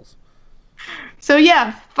furry animals. So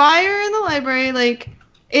yeah, fire in the library, like,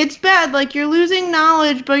 it's bad. Like, you're losing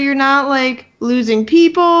knowledge, but you're not, like, losing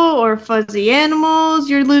people or fuzzy animals.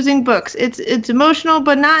 You're losing books. It's emotional,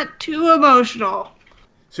 but not too emotional.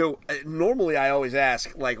 So normally I always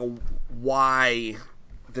ask, like, why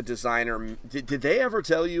the designer, did they ever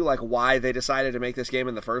tell you like why they decided to make this game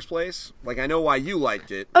in the first place? Like, I know why you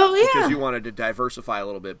liked it. Oh, yeah. Because you wanted to diversify a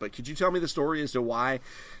little bit. But could you tell me the story as to why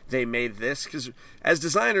they made this? Because as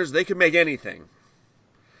designers, they could make anything.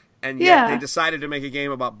 And yet they decided to make a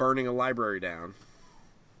game about burning a library down.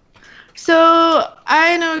 So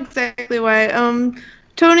I know exactly why.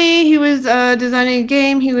 Tony, he was designing a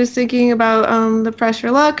game. He was thinking about the Press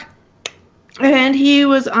Your Luck. And he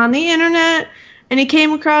was on the internet, and he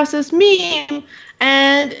came across this meme.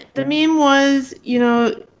 And the meme was, you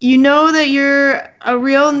know that you're a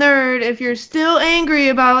real nerd if you're still angry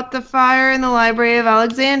about the fire in the Library of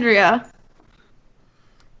Alexandria.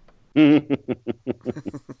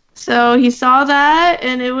 So he saw that,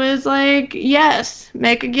 and it was like, yes,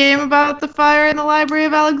 make a game about the fire in the Library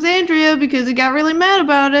of Alexandria, because he got really mad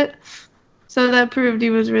about it. So that proved he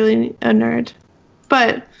was really a nerd.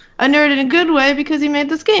 But a nerd in a good way, because he made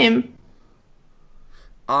this game.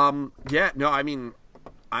 Yeah, no, I mean,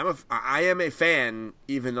 I am a fan,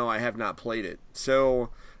 even though I have not played it. So,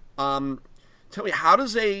 tell me, how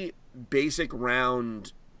does a basic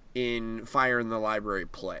round in Fire in the Library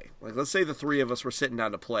play? Like, let's say the three of us were sitting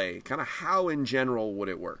down to play. Kind of how, in general, would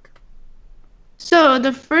it work? So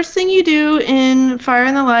the first thing you do in Fire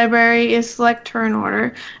in the Library is select turn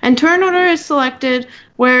order. And turn order is selected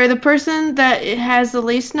where the person that has the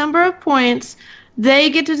least number of points, they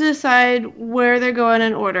get to decide where they're going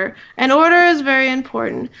in order. And order is very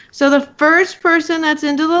important. So the first person that's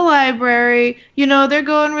into the library, they're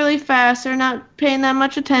going really fast. They're not paying that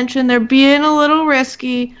much attention. They're being a little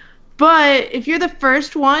risky. But if you're the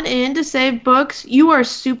first one in to save books, you are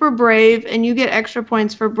super brave, and you get extra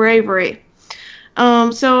points for bravery.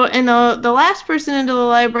 And the last person into the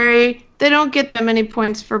library, they don't get that many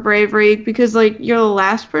points for bravery because, you're the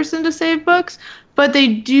last person to save books. But they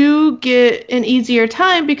do get an easier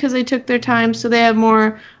time because they took their time, so they have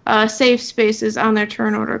more safe spaces on their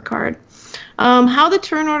turn order card. How the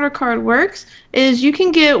turn order card works is you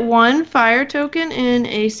can get one fire token in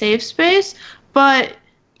a safe space, but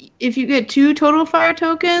if you get 2 total fire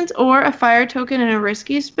tokens or a fire token in a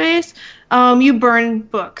risky space, you burn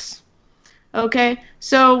books. Okay,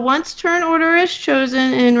 so once turn order is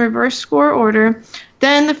chosen in reverse score order,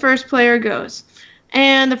 then the first player goes.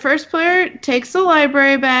 And the first player takes the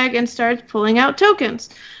library bag and starts pulling out tokens.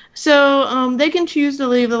 So they can choose to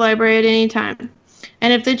leave the library at any time.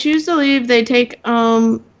 And if they choose to leave, they take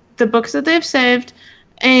the books that they've saved,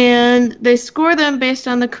 and they score them based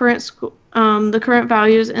on the current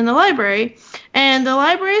values in the library. And the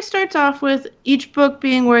library starts off with each book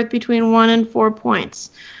being worth between 1 and 4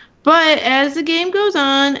 points. But as the game goes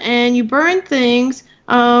on and you burn things,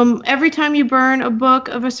 every time you burn a book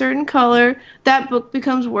of a certain color, that book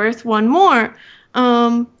becomes worth 1 more.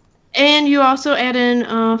 And you also add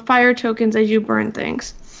in fire tokens as you burn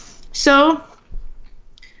things. So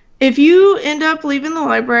if you end up leaving the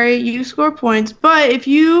library, you score points. But if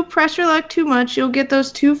you press your luck too much, you'll get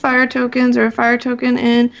those 2 fire tokens or a fire token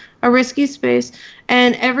in a risky space.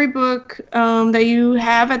 And every book that you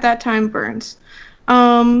have at that time burns.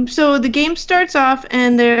 So the game starts off,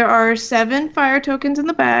 and there are 7 fire tokens in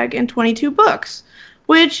the bag and 22 books,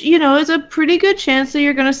 which, is a pretty good chance that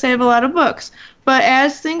you're going to save a lot of books. But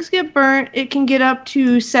as things get burnt, it can get up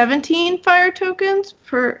to 17 fire tokens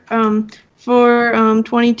for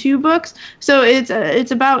 22 books. So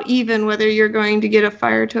it's about even whether you're going to get a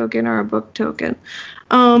fire token or a book token.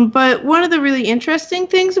 But one of the really interesting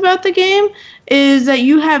things about the game is that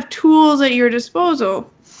you have tools at your disposal.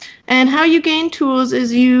 And how you gain tools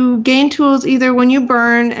is you gain tools either when you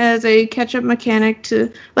burn as a catch-up mechanic to,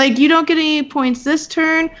 you don't get any points this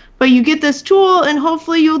turn, but you get this tool and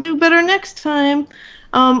hopefully you'll do better next time.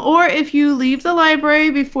 Or if you leave the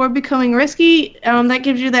library before becoming risky, that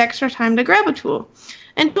gives you the extra time to grab a tool.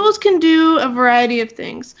 And tools can do a variety of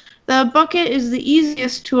things. The bucket is the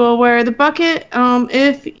easiest tool, where the bucket,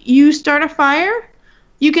 if you start a fire,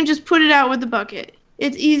 you can just put it out with the bucket.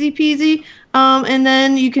 It's easy peasy, and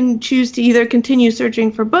then you can choose to either continue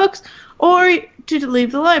searching for books or to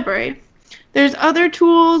leave the library. There's other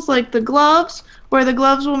tools like the gloves, where the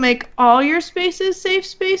gloves will make all your spaces safe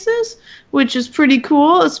spaces, which is pretty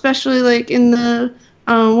cool, especially in the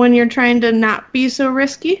when you're trying to not be so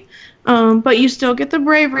risky. But you still get the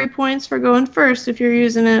bravery points for going first if you're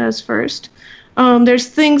using it as first. There's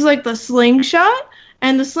things like the slingshot,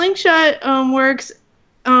 and the slingshot works.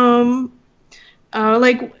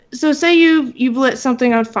 So say you've lit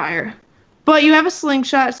something on fire, but you have a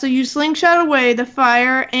slingshot, so you slingshot away the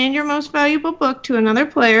fire and your most valuable book to another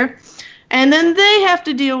player, and then they have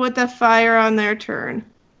to deal with the fire on their turn.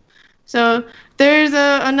 So there's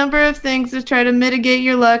a number of things to try to mitigate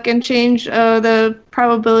your luck and change the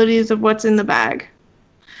probabilities of what's in the bag.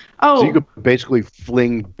 Oh, So you could basically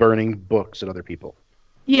fling burning books at other people.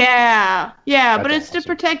 yeah, but That's it's to awesome.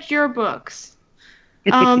 protect your books.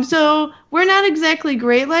 So we're not exactly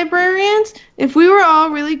great librarians. If we were all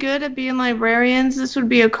really good at being librarians, this would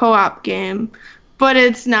be a co-op game. But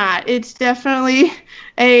it's not. It's definitely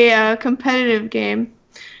a competitive game.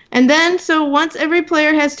 And then, so once every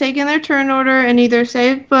player has taken their turn order and either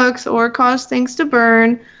saved books or caused things to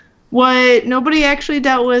burn, what nobody actually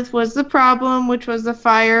dealt with was the problem, which was the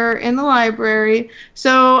fire in the library.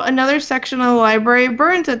 So another section of the library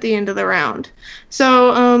burns at the end of the round.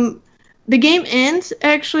 So the game ends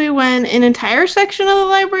actually when an entire section of the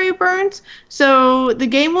library burns. So the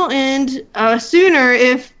game will end sooner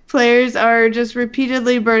if players are just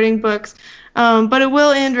repeatedly burning books. But it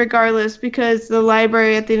will end regardless because the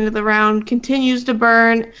library at the end of the round continues to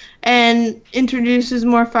burn and introduces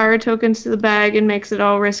more fire tokens to the bag and makes it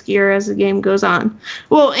all riskier as the game goes on.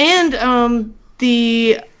 Well, and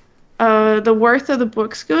the worth of the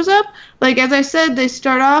books goes up. Like, as I said, they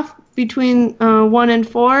start off between 1 and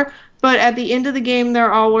 4, but at the end of the game,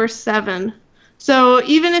 they're all worth 7. So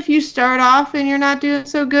even if you start off and you're not doing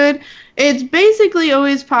so good, it's basically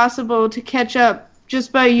always possible to catch up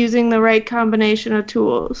just by using the right combination of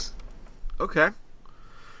tools. Okay.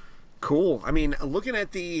 Cool. I mean, looking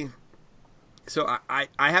at the... So I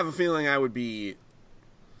have a feeling I would be...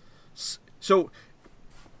 So,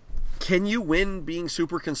 can you win being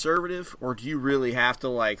super conservative, or do you really have to,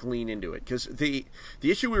 like, lean into it? Because the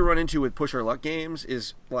issue we run into with Push Our Luck games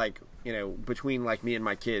is, like, you know, between, like, me and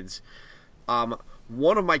my kids,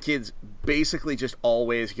 one of my kids basically just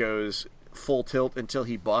always goes full tilt until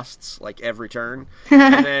he busts, like, every turn.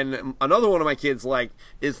 And then another one of my kids, like,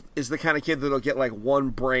 is the kind of kid that'll get, like, one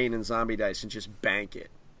brain in zombie dice and just bank it.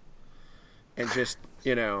 And just,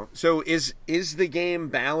 you know. So is the game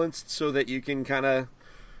balanced so that you can kind of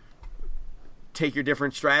take your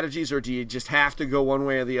different strategies, or do you just have to go one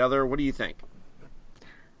way or the other? What do you think?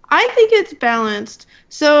 I think it's balanced.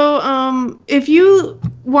 So if you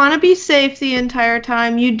want to be safe the entire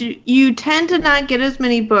time, you tend to not get as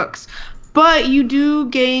many books. But you do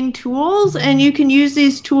gain tools, and you can use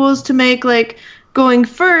these tools to make, like, going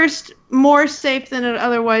first more safe than it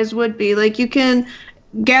otherwise would be. Like, you can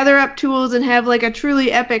gather up tools and have, like, a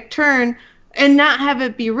truly epic turn and not have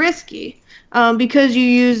it be risky. Because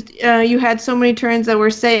you had so many turns that were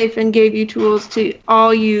safe and gave you tools to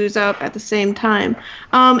all use up at the same time.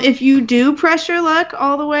 If you do press your luck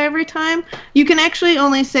all the way every time, you can actually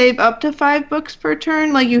only save up to 5 books per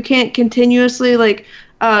turn. Like, you can't continuously, like,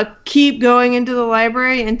 keep going into the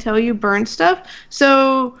library until you burn stuff.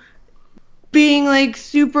 So being, like,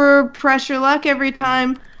 super pressure luck every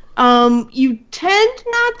time, you tend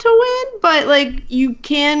not to win, but, like, you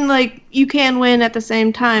can win at the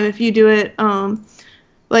same time if you do it,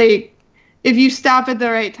 like, if you stop at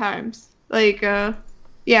the right times. Like,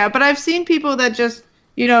 yeah, but I've seen people that just,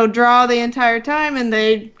 you know, draw the entire time and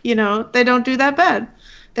they, you know, they don't do that bad.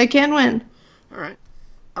 They can win. All right.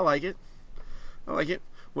 I like it.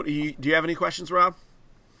 What do you have any questions, Rob?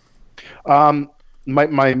 My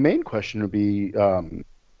main question would be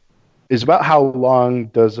is about how long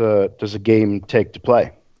does a game take to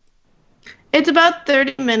play? It's about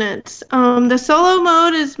 30 minutes. The solo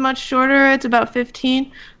mode is much shorter. It's about 15.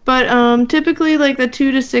 But typically, like, the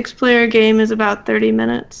 2 to 6 player game is about 30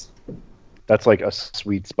 minutes. That's like a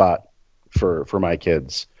sweet spot for my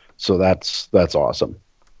kids. So that's awesome.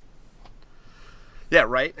 Yeah,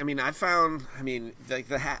 right. I mean, I found. I mean, like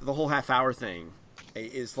the whole half hour thing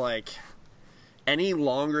is like any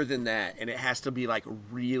longer than that, and it has to be like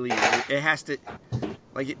really. It has to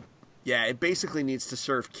like it. Yeah, it basically needs to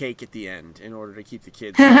serve cake at the end in order to keep the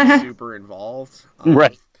kids like, super involved.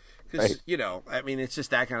 Right. Because you know, I mean, it's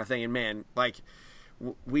just that kind of thing. And man, like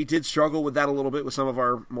we did struggle with that a little bit with some of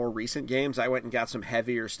our more recent games. I went and got some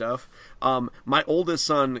heavier stuff. My oldest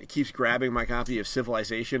son keeps grabbing my copy of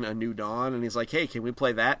Civilization: A New Dawn, and he's like, "Hey, can we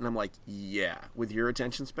play that?" And I'm like, "Yeah." With your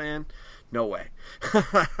attention span, no way.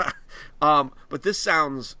 But this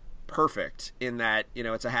sounds perfect in that, you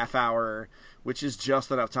know, it's a half hour, which is just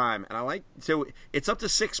enough time. And I like, so it's up to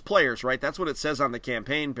 6 players, right? That's what it says on the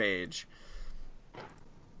campaign page.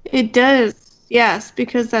 It does. Yes,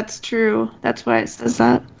 because that's true. That's why it says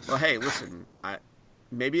that. Well, hey, listen. I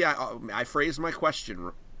phrased my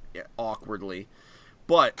question awkwardly,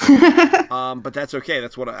 but but that's okay.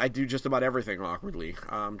 That's what I do. Just about everything awkwardly.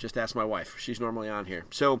 Just ask my wife. She's normally on here.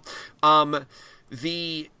 So,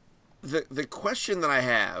 the question that I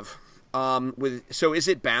have So is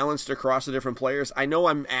it balanced across the different players? I know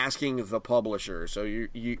I'm asking the publisher, so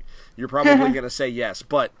you're probably going to say yes,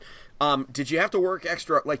 but did you have to work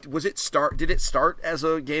extra? Like, did it start as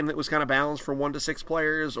a game that was kind of balanced from 1 to 6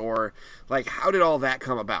 players, or like how did all that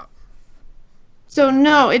come about? So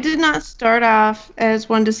no, it did not start off as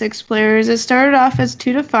 1 to 6 players. It started off as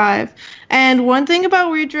 2 to 5. And one thing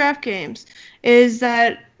about Weird Giraffe Games is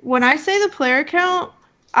that when I say the player count,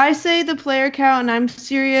 I say the player count, and I'm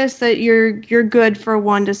serious that you're good for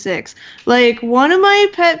 1 to 6. Like, one of my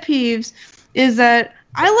pet peeves is that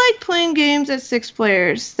I like playing games at 6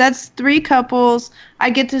 players. That's 3 couples. I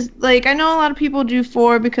get to, like, I know a lot of people do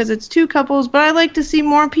 4 because it's 2 couples, but I like to see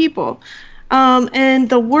more people. And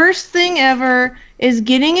the worst thing ever is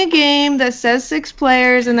getting a game that says 6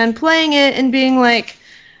 players and then playing it and being like,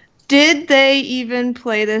 did they even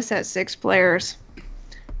play this at 6 players?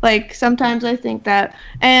 Like, sometimes I think that.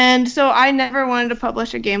 And so I never wanted to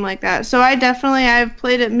publish a game like that. So I've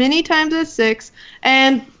played it many times at 6.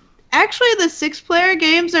 And actually, the 6-player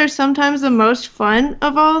games are sometimes the most fun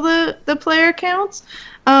of all the player counts.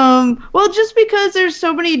 Well, just because there's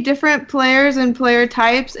so many different players and player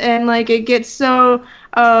types, and like it gets so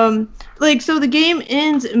so the game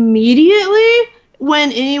ends immediately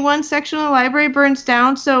when any one section of the library burns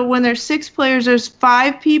down. So when there's 6 players, there's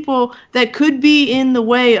 5 people that could be in the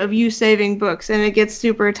way of you saving books, and it gets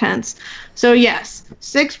super tense. So yes,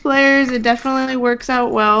 6 players, it definitely works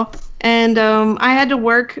out well. And I had to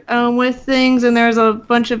work with things, and there was a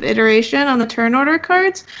bunch of iteration on the turn order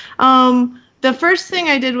cards. The first thing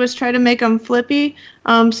I did was try to make them flippy.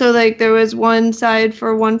 So like there was one side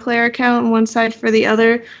for one player count and one side for the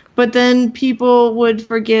other. But then people would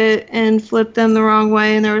forget and flip them the wrong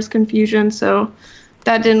way, and there was confusion. So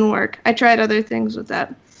that didn't work. I tried other things with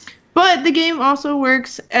that. But the game also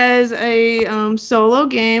works as a solo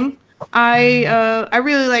game. I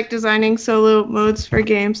really like designing solo modes for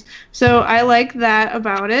games, so I like that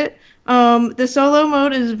about it. The solo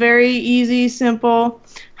mode is very easy, simple.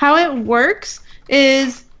 How it works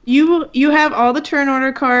is you have all the turn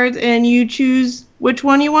order cards, and you choose which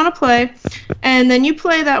one you want to play, and then you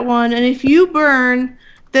play that one, and if you burn,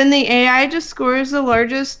 then the AI just scores the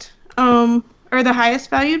largest or the highest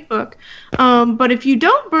valued book. But if you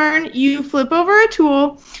don't burn, you flip over a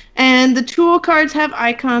tool, and the tool cards have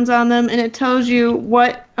icons on them, and it tells you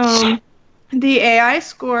what the AI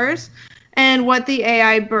scores and what the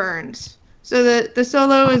AI burns. So the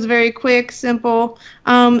solo is very quick, simple.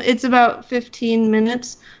 It's about 15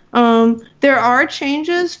 minutes. There are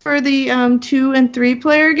changes for the 2 and 3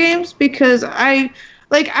 player games because I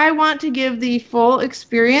want to give the full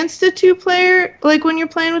experience to 2 player, like when you're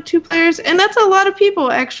playing with 2 players, and that's a lot of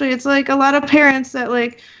people actually. It's like a lot of parents that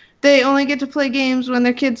like they only get to play games when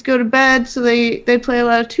their kids go to bed, so they play a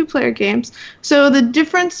lot of 2 player games. So the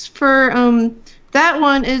difference for that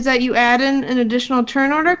one is that you add in an additional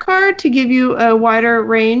turn order card to give you a wider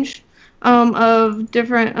range of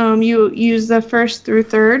different, you use the 1st through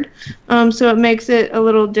 3rd, so it makes it a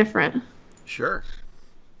little different. Sure.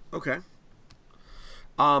 Okay.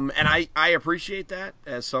 And I appreciate that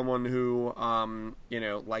as someone who,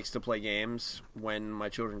 likes to play games when my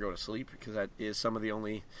children go to sleep, because that is some of the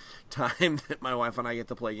only time that my wife and I get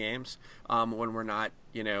to play games, when we're not,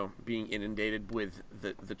 being inundated with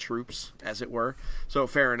the troops, as it were. So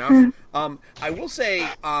fair enough. I will say,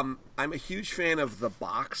 I'm a huge fan of the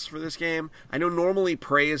box for this game. I know normally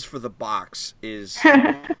praise for the box is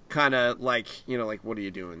kind of like, like, what are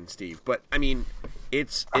you doing, Steve? But I mean,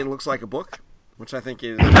 it looks like a book, which I think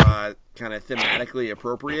is kind of thematically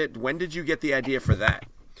appropriate. When did you get the idea for that?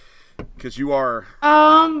 Because you are...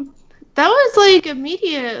 That was like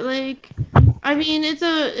immediate. Like, I mean, it's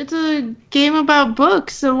a game about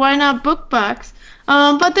books, so why not book box?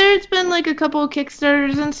 But there's been like a couple of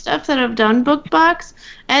Kickstarters and stuff that have done book box,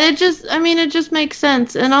 and it just makes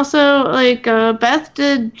sense. And also, like, Beth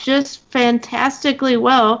did just fantastically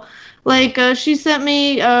well. Like, she sent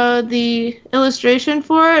me the illustration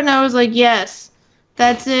for it, and I was like, yes,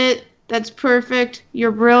 that's it. That's perfect.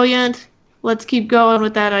 You're brilliant. Let's keep going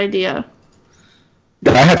with that idea.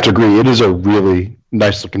 I have to agree. It is a really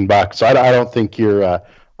nice looking box. I don't think you're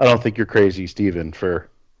crazy, Steven, for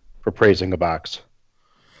praising a box.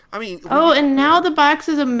 I mean, and now the box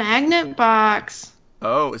is a magnet box.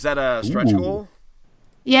 Oh, is that a stretch goal?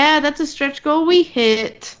 Yeah, that's a stretch goal we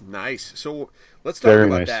hit. Nice. So let's talk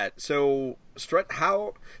about that. So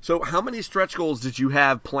how many stretch goals did you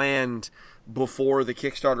have planned before the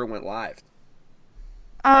Kickstarter went live?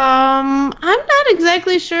 I'm not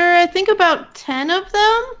exactly sure. I think about 10 of them.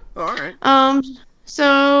 Oh, all right.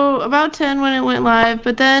 So about 10 when it went live,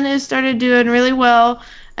 but then it started doing really well,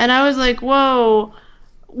 and I was like, whoa,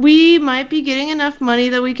 we might be getting enough money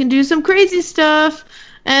that we can do some crazy stuff.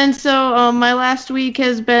 And so my last week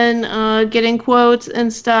has been getting quotes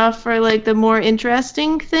and stuff for like the more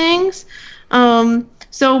interesting things.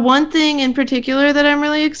 So one thing in particular that I'm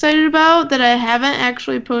really excited about that I haven't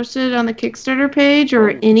actually posted on the Kickstarter page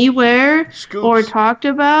or anywhere Scoops. or talked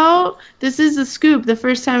about. This is a scoop, the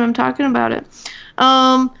first time I'm talking about it.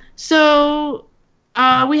 So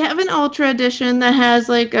we have an Ultra Edition that has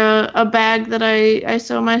like a bag that I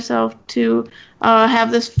sew myself to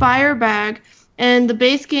have this fire bag. And the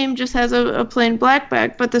base game just has a plain black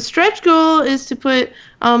bag. But the stretch goal is to put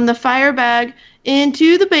the fire bag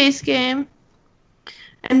into the base game.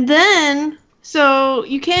 And then, so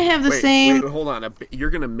you can't have the same... Wait, hold on.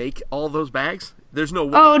 You're going to make all those bags? There's no...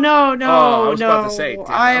 Oh, no. I was about to say, damn,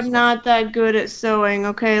 I am not that good at sewing,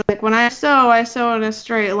 okay? Like, when I sew in a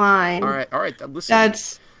straight line. All right. Listen,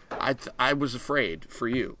 I was afraid for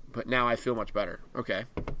you, but now I feel much better. Okay.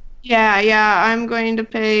 Yeah, I'm going to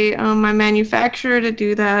pay my manufacturer to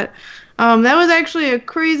do that. That was actually a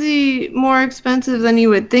crazy more expensive than you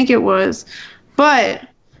would think it was. But...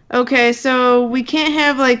 okay, so we can't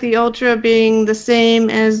have like the Ultra being the same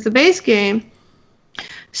as the base game.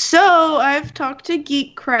 So I've talked to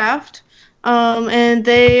Geekcraft, and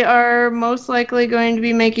they are most likely going to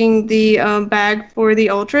be making the bag for the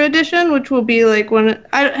Ultra Edition, which will be like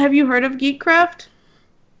have you heard of Geekcraft?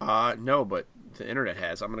 No, but the internet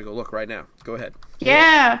has. I'm gonna go look right now. Go ahead.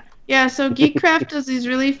 Yeah. So Geekcraft does these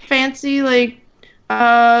really fancy like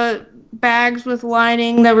bags with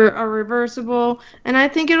lining that are reversible, and I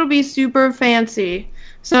think it'll be super fancy.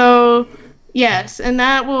 So yes, and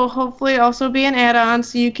that will hopefully also be an add-on,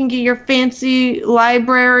 so you can get your fancy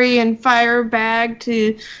library and fire bag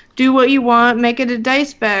to do what you want. Make it a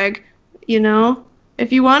dice bag,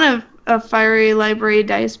 if you want a fiery library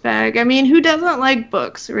dice bag. I mean, who doesn't like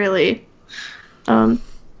books, really?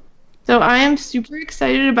 So I am super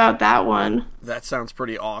excited about that one. That sounds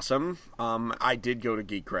pretty awesome. I did go to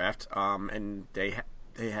Geekcraft, and they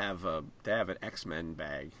have an X-Men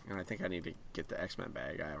bag, and I think I need to get the X-Men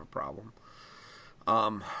bag. I have a problem.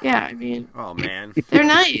 Yeah, I mean... oh, man. They're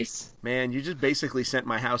nice. Man, you just basically sent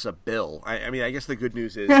my house a bill. I mean, I guess the good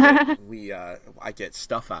news is that I get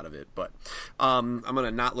stuff out of it, but I'm going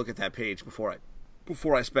to not look at that page before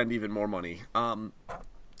I spend even more money.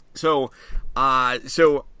 So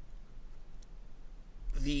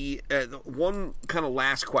the one kind of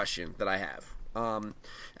last question that I have, and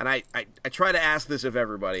I try to ask this of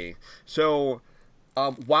everybody. So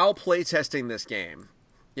while playtesting this game,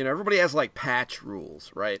 everybody has like patch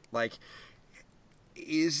rules, right? Like,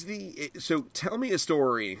 so tell me a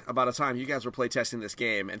story about a time you guys were playtesting this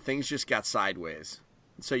game and things just got sideways,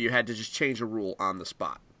 so you had to just change a rule on the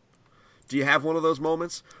spot. Do you have one of those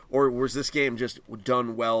moments, or was this game just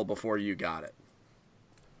done well before you got it?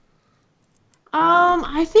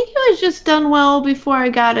 I think it was just done well before I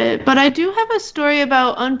got it, but I do have a story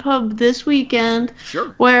about Unpub this weekend.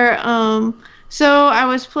 Sure. Where, so I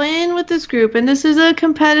was playing with this group, and this is a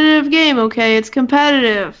competitive game, okay? It's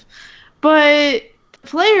competitive. But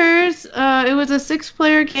players, it was a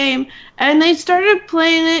 6-player game, and they started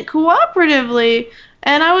playing it cooperatively.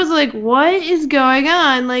 And I was like, what is going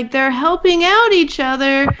on? Like, they're helping out each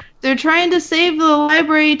other. They're trying to save the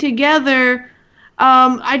library together.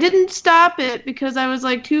 I didn't stop it because I was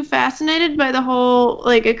like too fascinated by the whole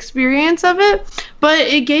like experience of it, but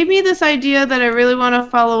it gave me this idea that I really want to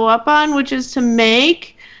follow up on, which is to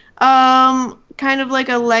make kind of like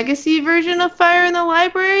a legacy version of Fire in the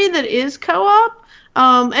Library that is co-op.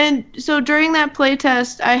 And so during that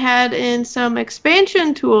playtest, I had in some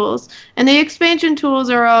expansion tools, and the expansion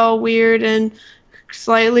tools are all weird and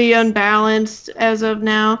slightly unbalanced as of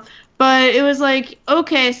now. But it was like,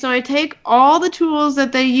 okay, so I take all the tools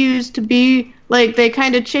that they used to be, like, they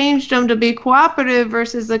kind of changed them to be cooperative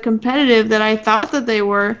versus the competitive that I thought that they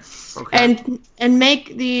were, okay, and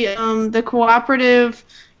make the cooperative,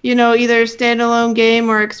 either standalone game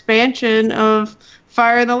or expansion of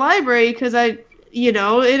Fire in the Library, because it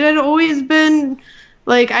had always been,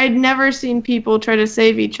 like, I'd never seen people try to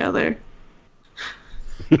save each other.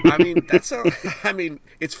 I mean,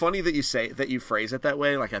 it's funny that you phrase it that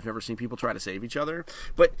way. Like, I've never seen people try to save each other.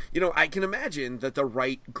 But, I can imagine that the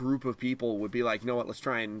right group of people would be like, you know what, let's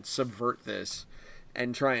try and subvert this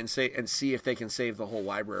and try and see if they can save the whole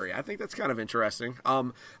library. I think that's kind of interesting. I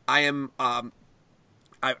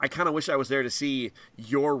kind of wish I was there to see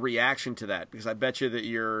your reaction to that, because I bet you that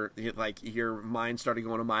your mind started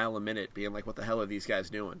going a mile a minute, being like, what the hell are these guys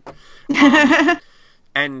doing?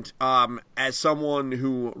 And as someone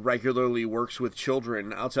who regularly works with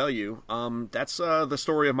children, I'll tell you, that's the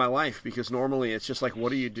story of my life. Because normally it's just like,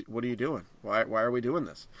 what are you doing? Why are we doing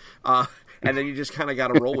this? And then you just kind of got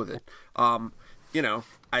to roll with it.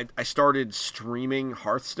 I started streaming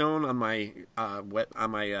Hearthstone on my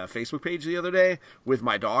Facebook page the other day with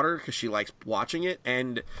my daughter because she likes watching it,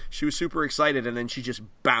 and she was super excited. And then she just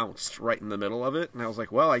bounced right in the middle of it, and I was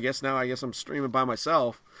like, "Well, I guess I'm streaming by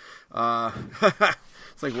myself."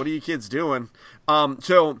 It's like, what are you kids doing?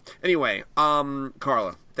 So anyway,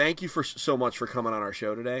 Carla, thank you so much for coming on our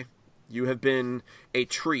show today. You have been a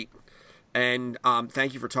treat, and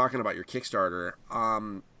thank you for talking about your Kickstarter.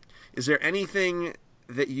 Is there anything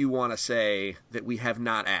that you want to say that we have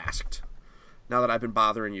not asked now that I've been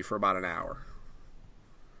bothering you for about an hour?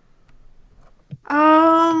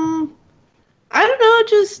 I don't know,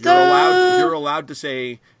 just you're allowed to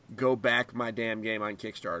say, go back my damn game on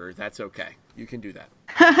Kickstarter. That's okay. You can do that.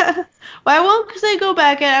 Well, I won't say go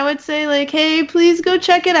back it. I would say, like, hey, please go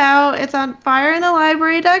check it out. It's on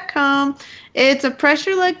fireinthelibrary.com. It's a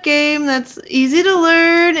pressure luck game that's easy to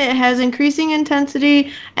learn. It has increasing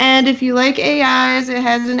intensity. And if you like AIs, it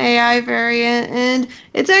has an AI variant. And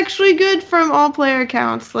it's actually good from all player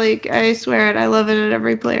counts. Like, I swear it. I love it at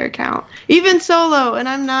every player count. Even solo. And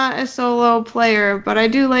I'm not a solo player, but I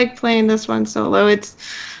do like playing this one solo. It's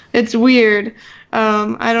weird.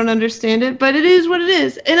 I don't understand it, but it is what it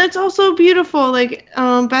is. And it's also beautiful. Like,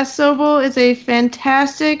 Beth Sobel is a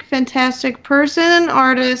fantastic, fantastic person and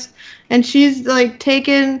artist. And she's, like,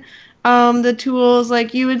 taken the tools.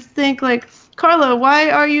 Like, you would think, like, Carla,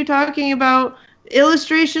 why are you talking about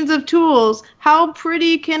illustrations of tools? How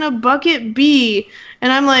pretty can a bucket be?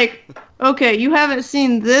 And I'm like, okay, you haven't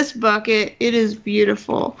seen this bucket. It is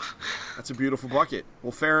beautiful. That's a beautiful bucket.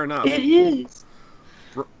 Well, fair enough. It is.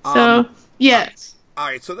 So, yes. All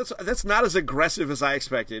right, so that's not as aggressive as I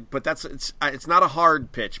expected, but it's not a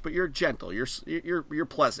hard pitch, but you're gentle. You're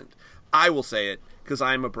pleasant. I will say it because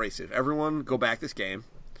I'm abrasive. Everyone, go back this game.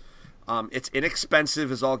 It's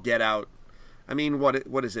inexpensive as all get out. I mean,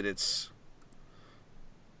 what is it? It's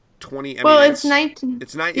 20. It's 19.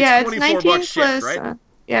 It's 24 bucks shipped, right?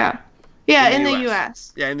 Yeah, in the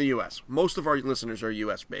U.S. Yeah, in the U.S. Most of our listeners are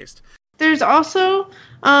U.S. based. There's also,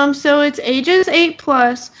 so it's ages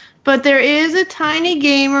 8+, but there is a tiny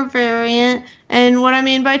gamer variant, and what I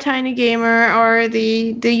mean by tiny gamer are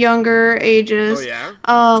the younger ages. Oh, yeah?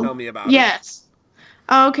 Tell me about it. Yes.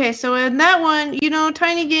 Okay, so in that one,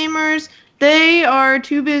 tiny gamers, they are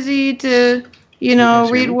too busy to,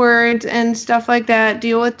 read words and stuff like that,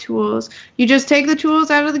 deal with tools. You just take the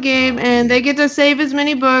tools out of the game, and they get to save as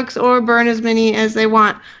many books or burn as many as they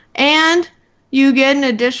want. And you get an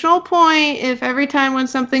additional point if every time when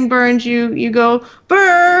something burns you go,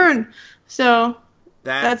 burn! So,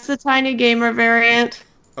 that's the tiny gamer variant.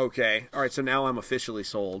 Okay. All right, so now I'm officially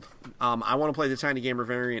sold. I want to play the tiny gamer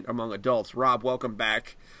variant among adults. Rob, welcome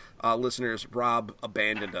back. Listeners, Rob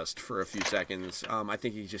abandoned us for a few seconds. I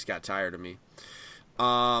think he just got tired of me.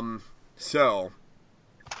 Man,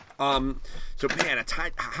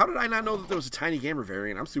 how did I not know that there was a tiny gamer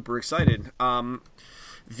variant? I'm super excited.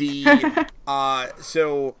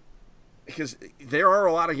 Because there are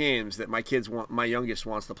a lot of games that my youngest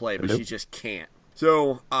wants to play, but she just can't.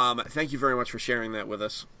 So, thank you very much for sharing that with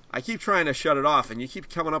us. I keep trying to shut it off, and you keep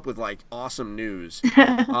coming up with, like, awesome news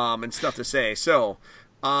and stuff to say. So,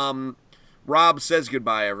 Rob says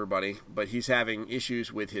goodbye, everybody, but he's having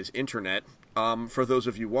issues with his internet. For those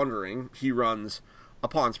of you wondering, he runs A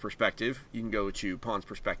Pawn's Perspective. You can go to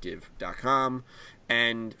pawnsperspective.com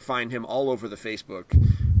and find him all over the Facebook.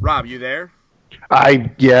 Rob, you there?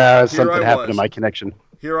 Something happened to my connection.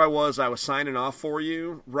 Here I was signing off for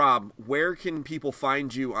you. Rob, where can people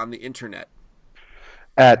find you on the internet?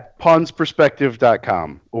 At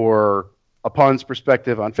pawnsperspective.com or A Pawn's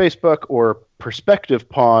Perspective on Facebook or Perspective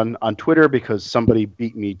Pawn on Twitter because somebody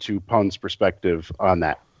beat me to Pawn's Perspective on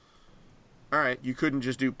that. All right, you couldn't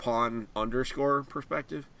just do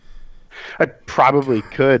pawn_perspective? I probably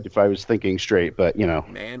could if I was thinking straight, but,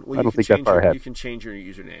 Man, well, I don't think that far ahead. You can change your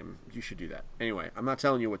username. You should do that. Anyway, I'm not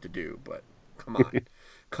telling you what to do, but come on.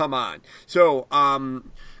 Come on. So,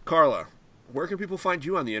 Carla, where can people find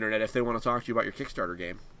you on the internet if they want to talk to you about your Kickstarter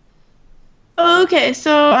game? Okay,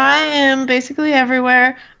 so I am basically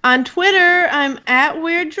everywhere. On Twitter, I'm at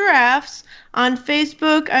Weird Giraffes. On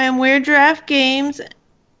Facebook, I am Weird Giraffe Games.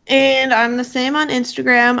 And I'm the same on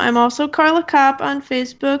Instagram. I'm also Carla Kopp on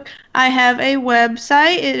Facebook. I have a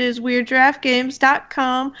website. It is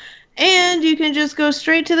WeirdGiraffeGames.com. And you can just go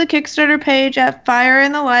straight to the Kickstarter page at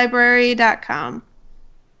fireinthelibrary.com.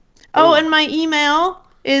 Oh, and my email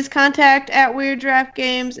is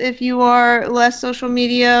contact@WeirdDraftGames if you are less social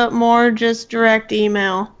media, more just direct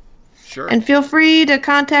email. Sure. And feel free to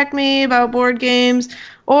contact me about board games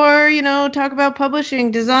or, talk about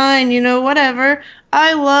publishing, design, whatever.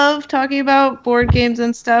 I love talking about board games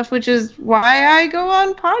and stuff, which is why I go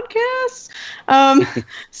on podcasts.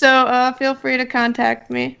 So feel free to contact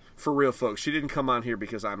me. For real, folks, she didn't come on here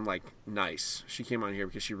because I'm, nice. She came on here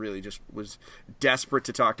because she really just was desperate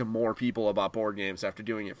to talk to more people about board games after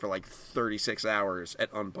doing it for, 36 hours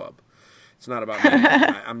at Unpub. It's not about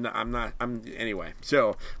me. Anyway.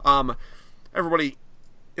 So, everybody,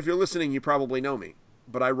 if you're listening, you probably know me.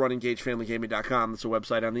 But I run EngageFamilyGaming.com. That's a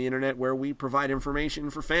website on the internet where we provide information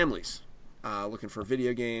for families. Looking for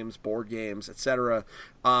video games, board games, etc.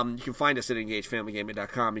 You can find us at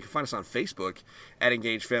EngageFamilyGaming.com. You can find us on Facebook at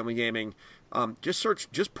Engage Family Gaming.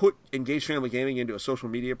 Just put Engage Family Gaming into a social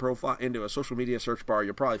media profile, into a social media search bar.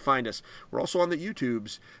 You'll probably find us. We're also on the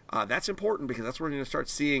YouTubes. That's important because that's where you're going to start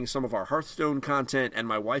seeing some of our Hearthstone content. And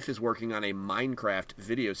my wife is working on a Minecraft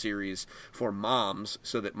video series for moms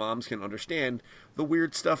so that moms can understand the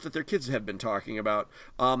weird stuff that their kids have been talking about.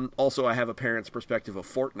 Also, I have a parent's perspective of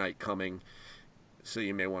Fortnite coming, so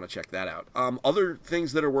you may want to check that out. Other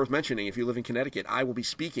things that are worth mentioning, if you live in Connecticut, I will be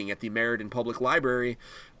speaking at the Meriden Public Library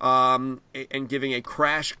and giving a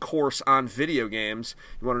crash course on video games.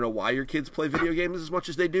 You want to know why your kids play video games as much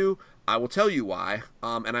as they do? I will tell you why,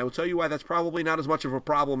 and I will tell you why that's probably not as much of a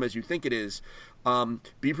problem as you think it is.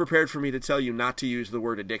 Be prepared for me to tell you not to use the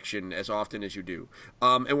word addiction as often as you do.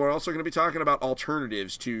 And we're also going to be talking about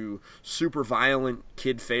alternatives to super violent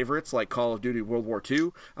kid favorites like Call of Duty World War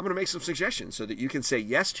II. I'm going to make some suggestions so that you can say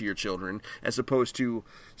yes to your children as opposed to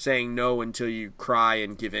saying no until you cry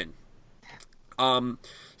and give in.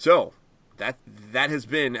 So that has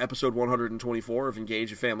been episode 124 of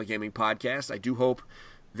Engage, a Family Gaming Podcast. I do hope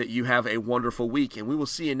that you have a wonderful week, and we will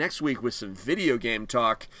see you next week with some video game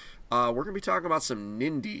talk. We're going to be talking about some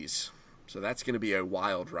Nindies, so that's going to be a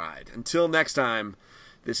wild ride. Until next time,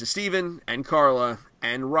 this is Steven and Carla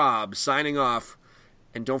and Rob signing off,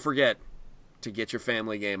 and don't forget to get your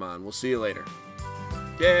family game on. We'll see you later.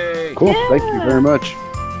 Yay! Cool. Yeah. Thank you very much.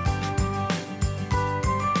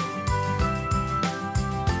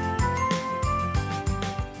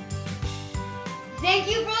 Thank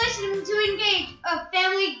you for listening to Engage, a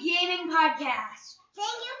family gaming podcast.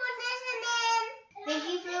 Thank you for listening. Thank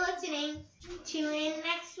you for listening. Tune in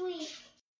next week.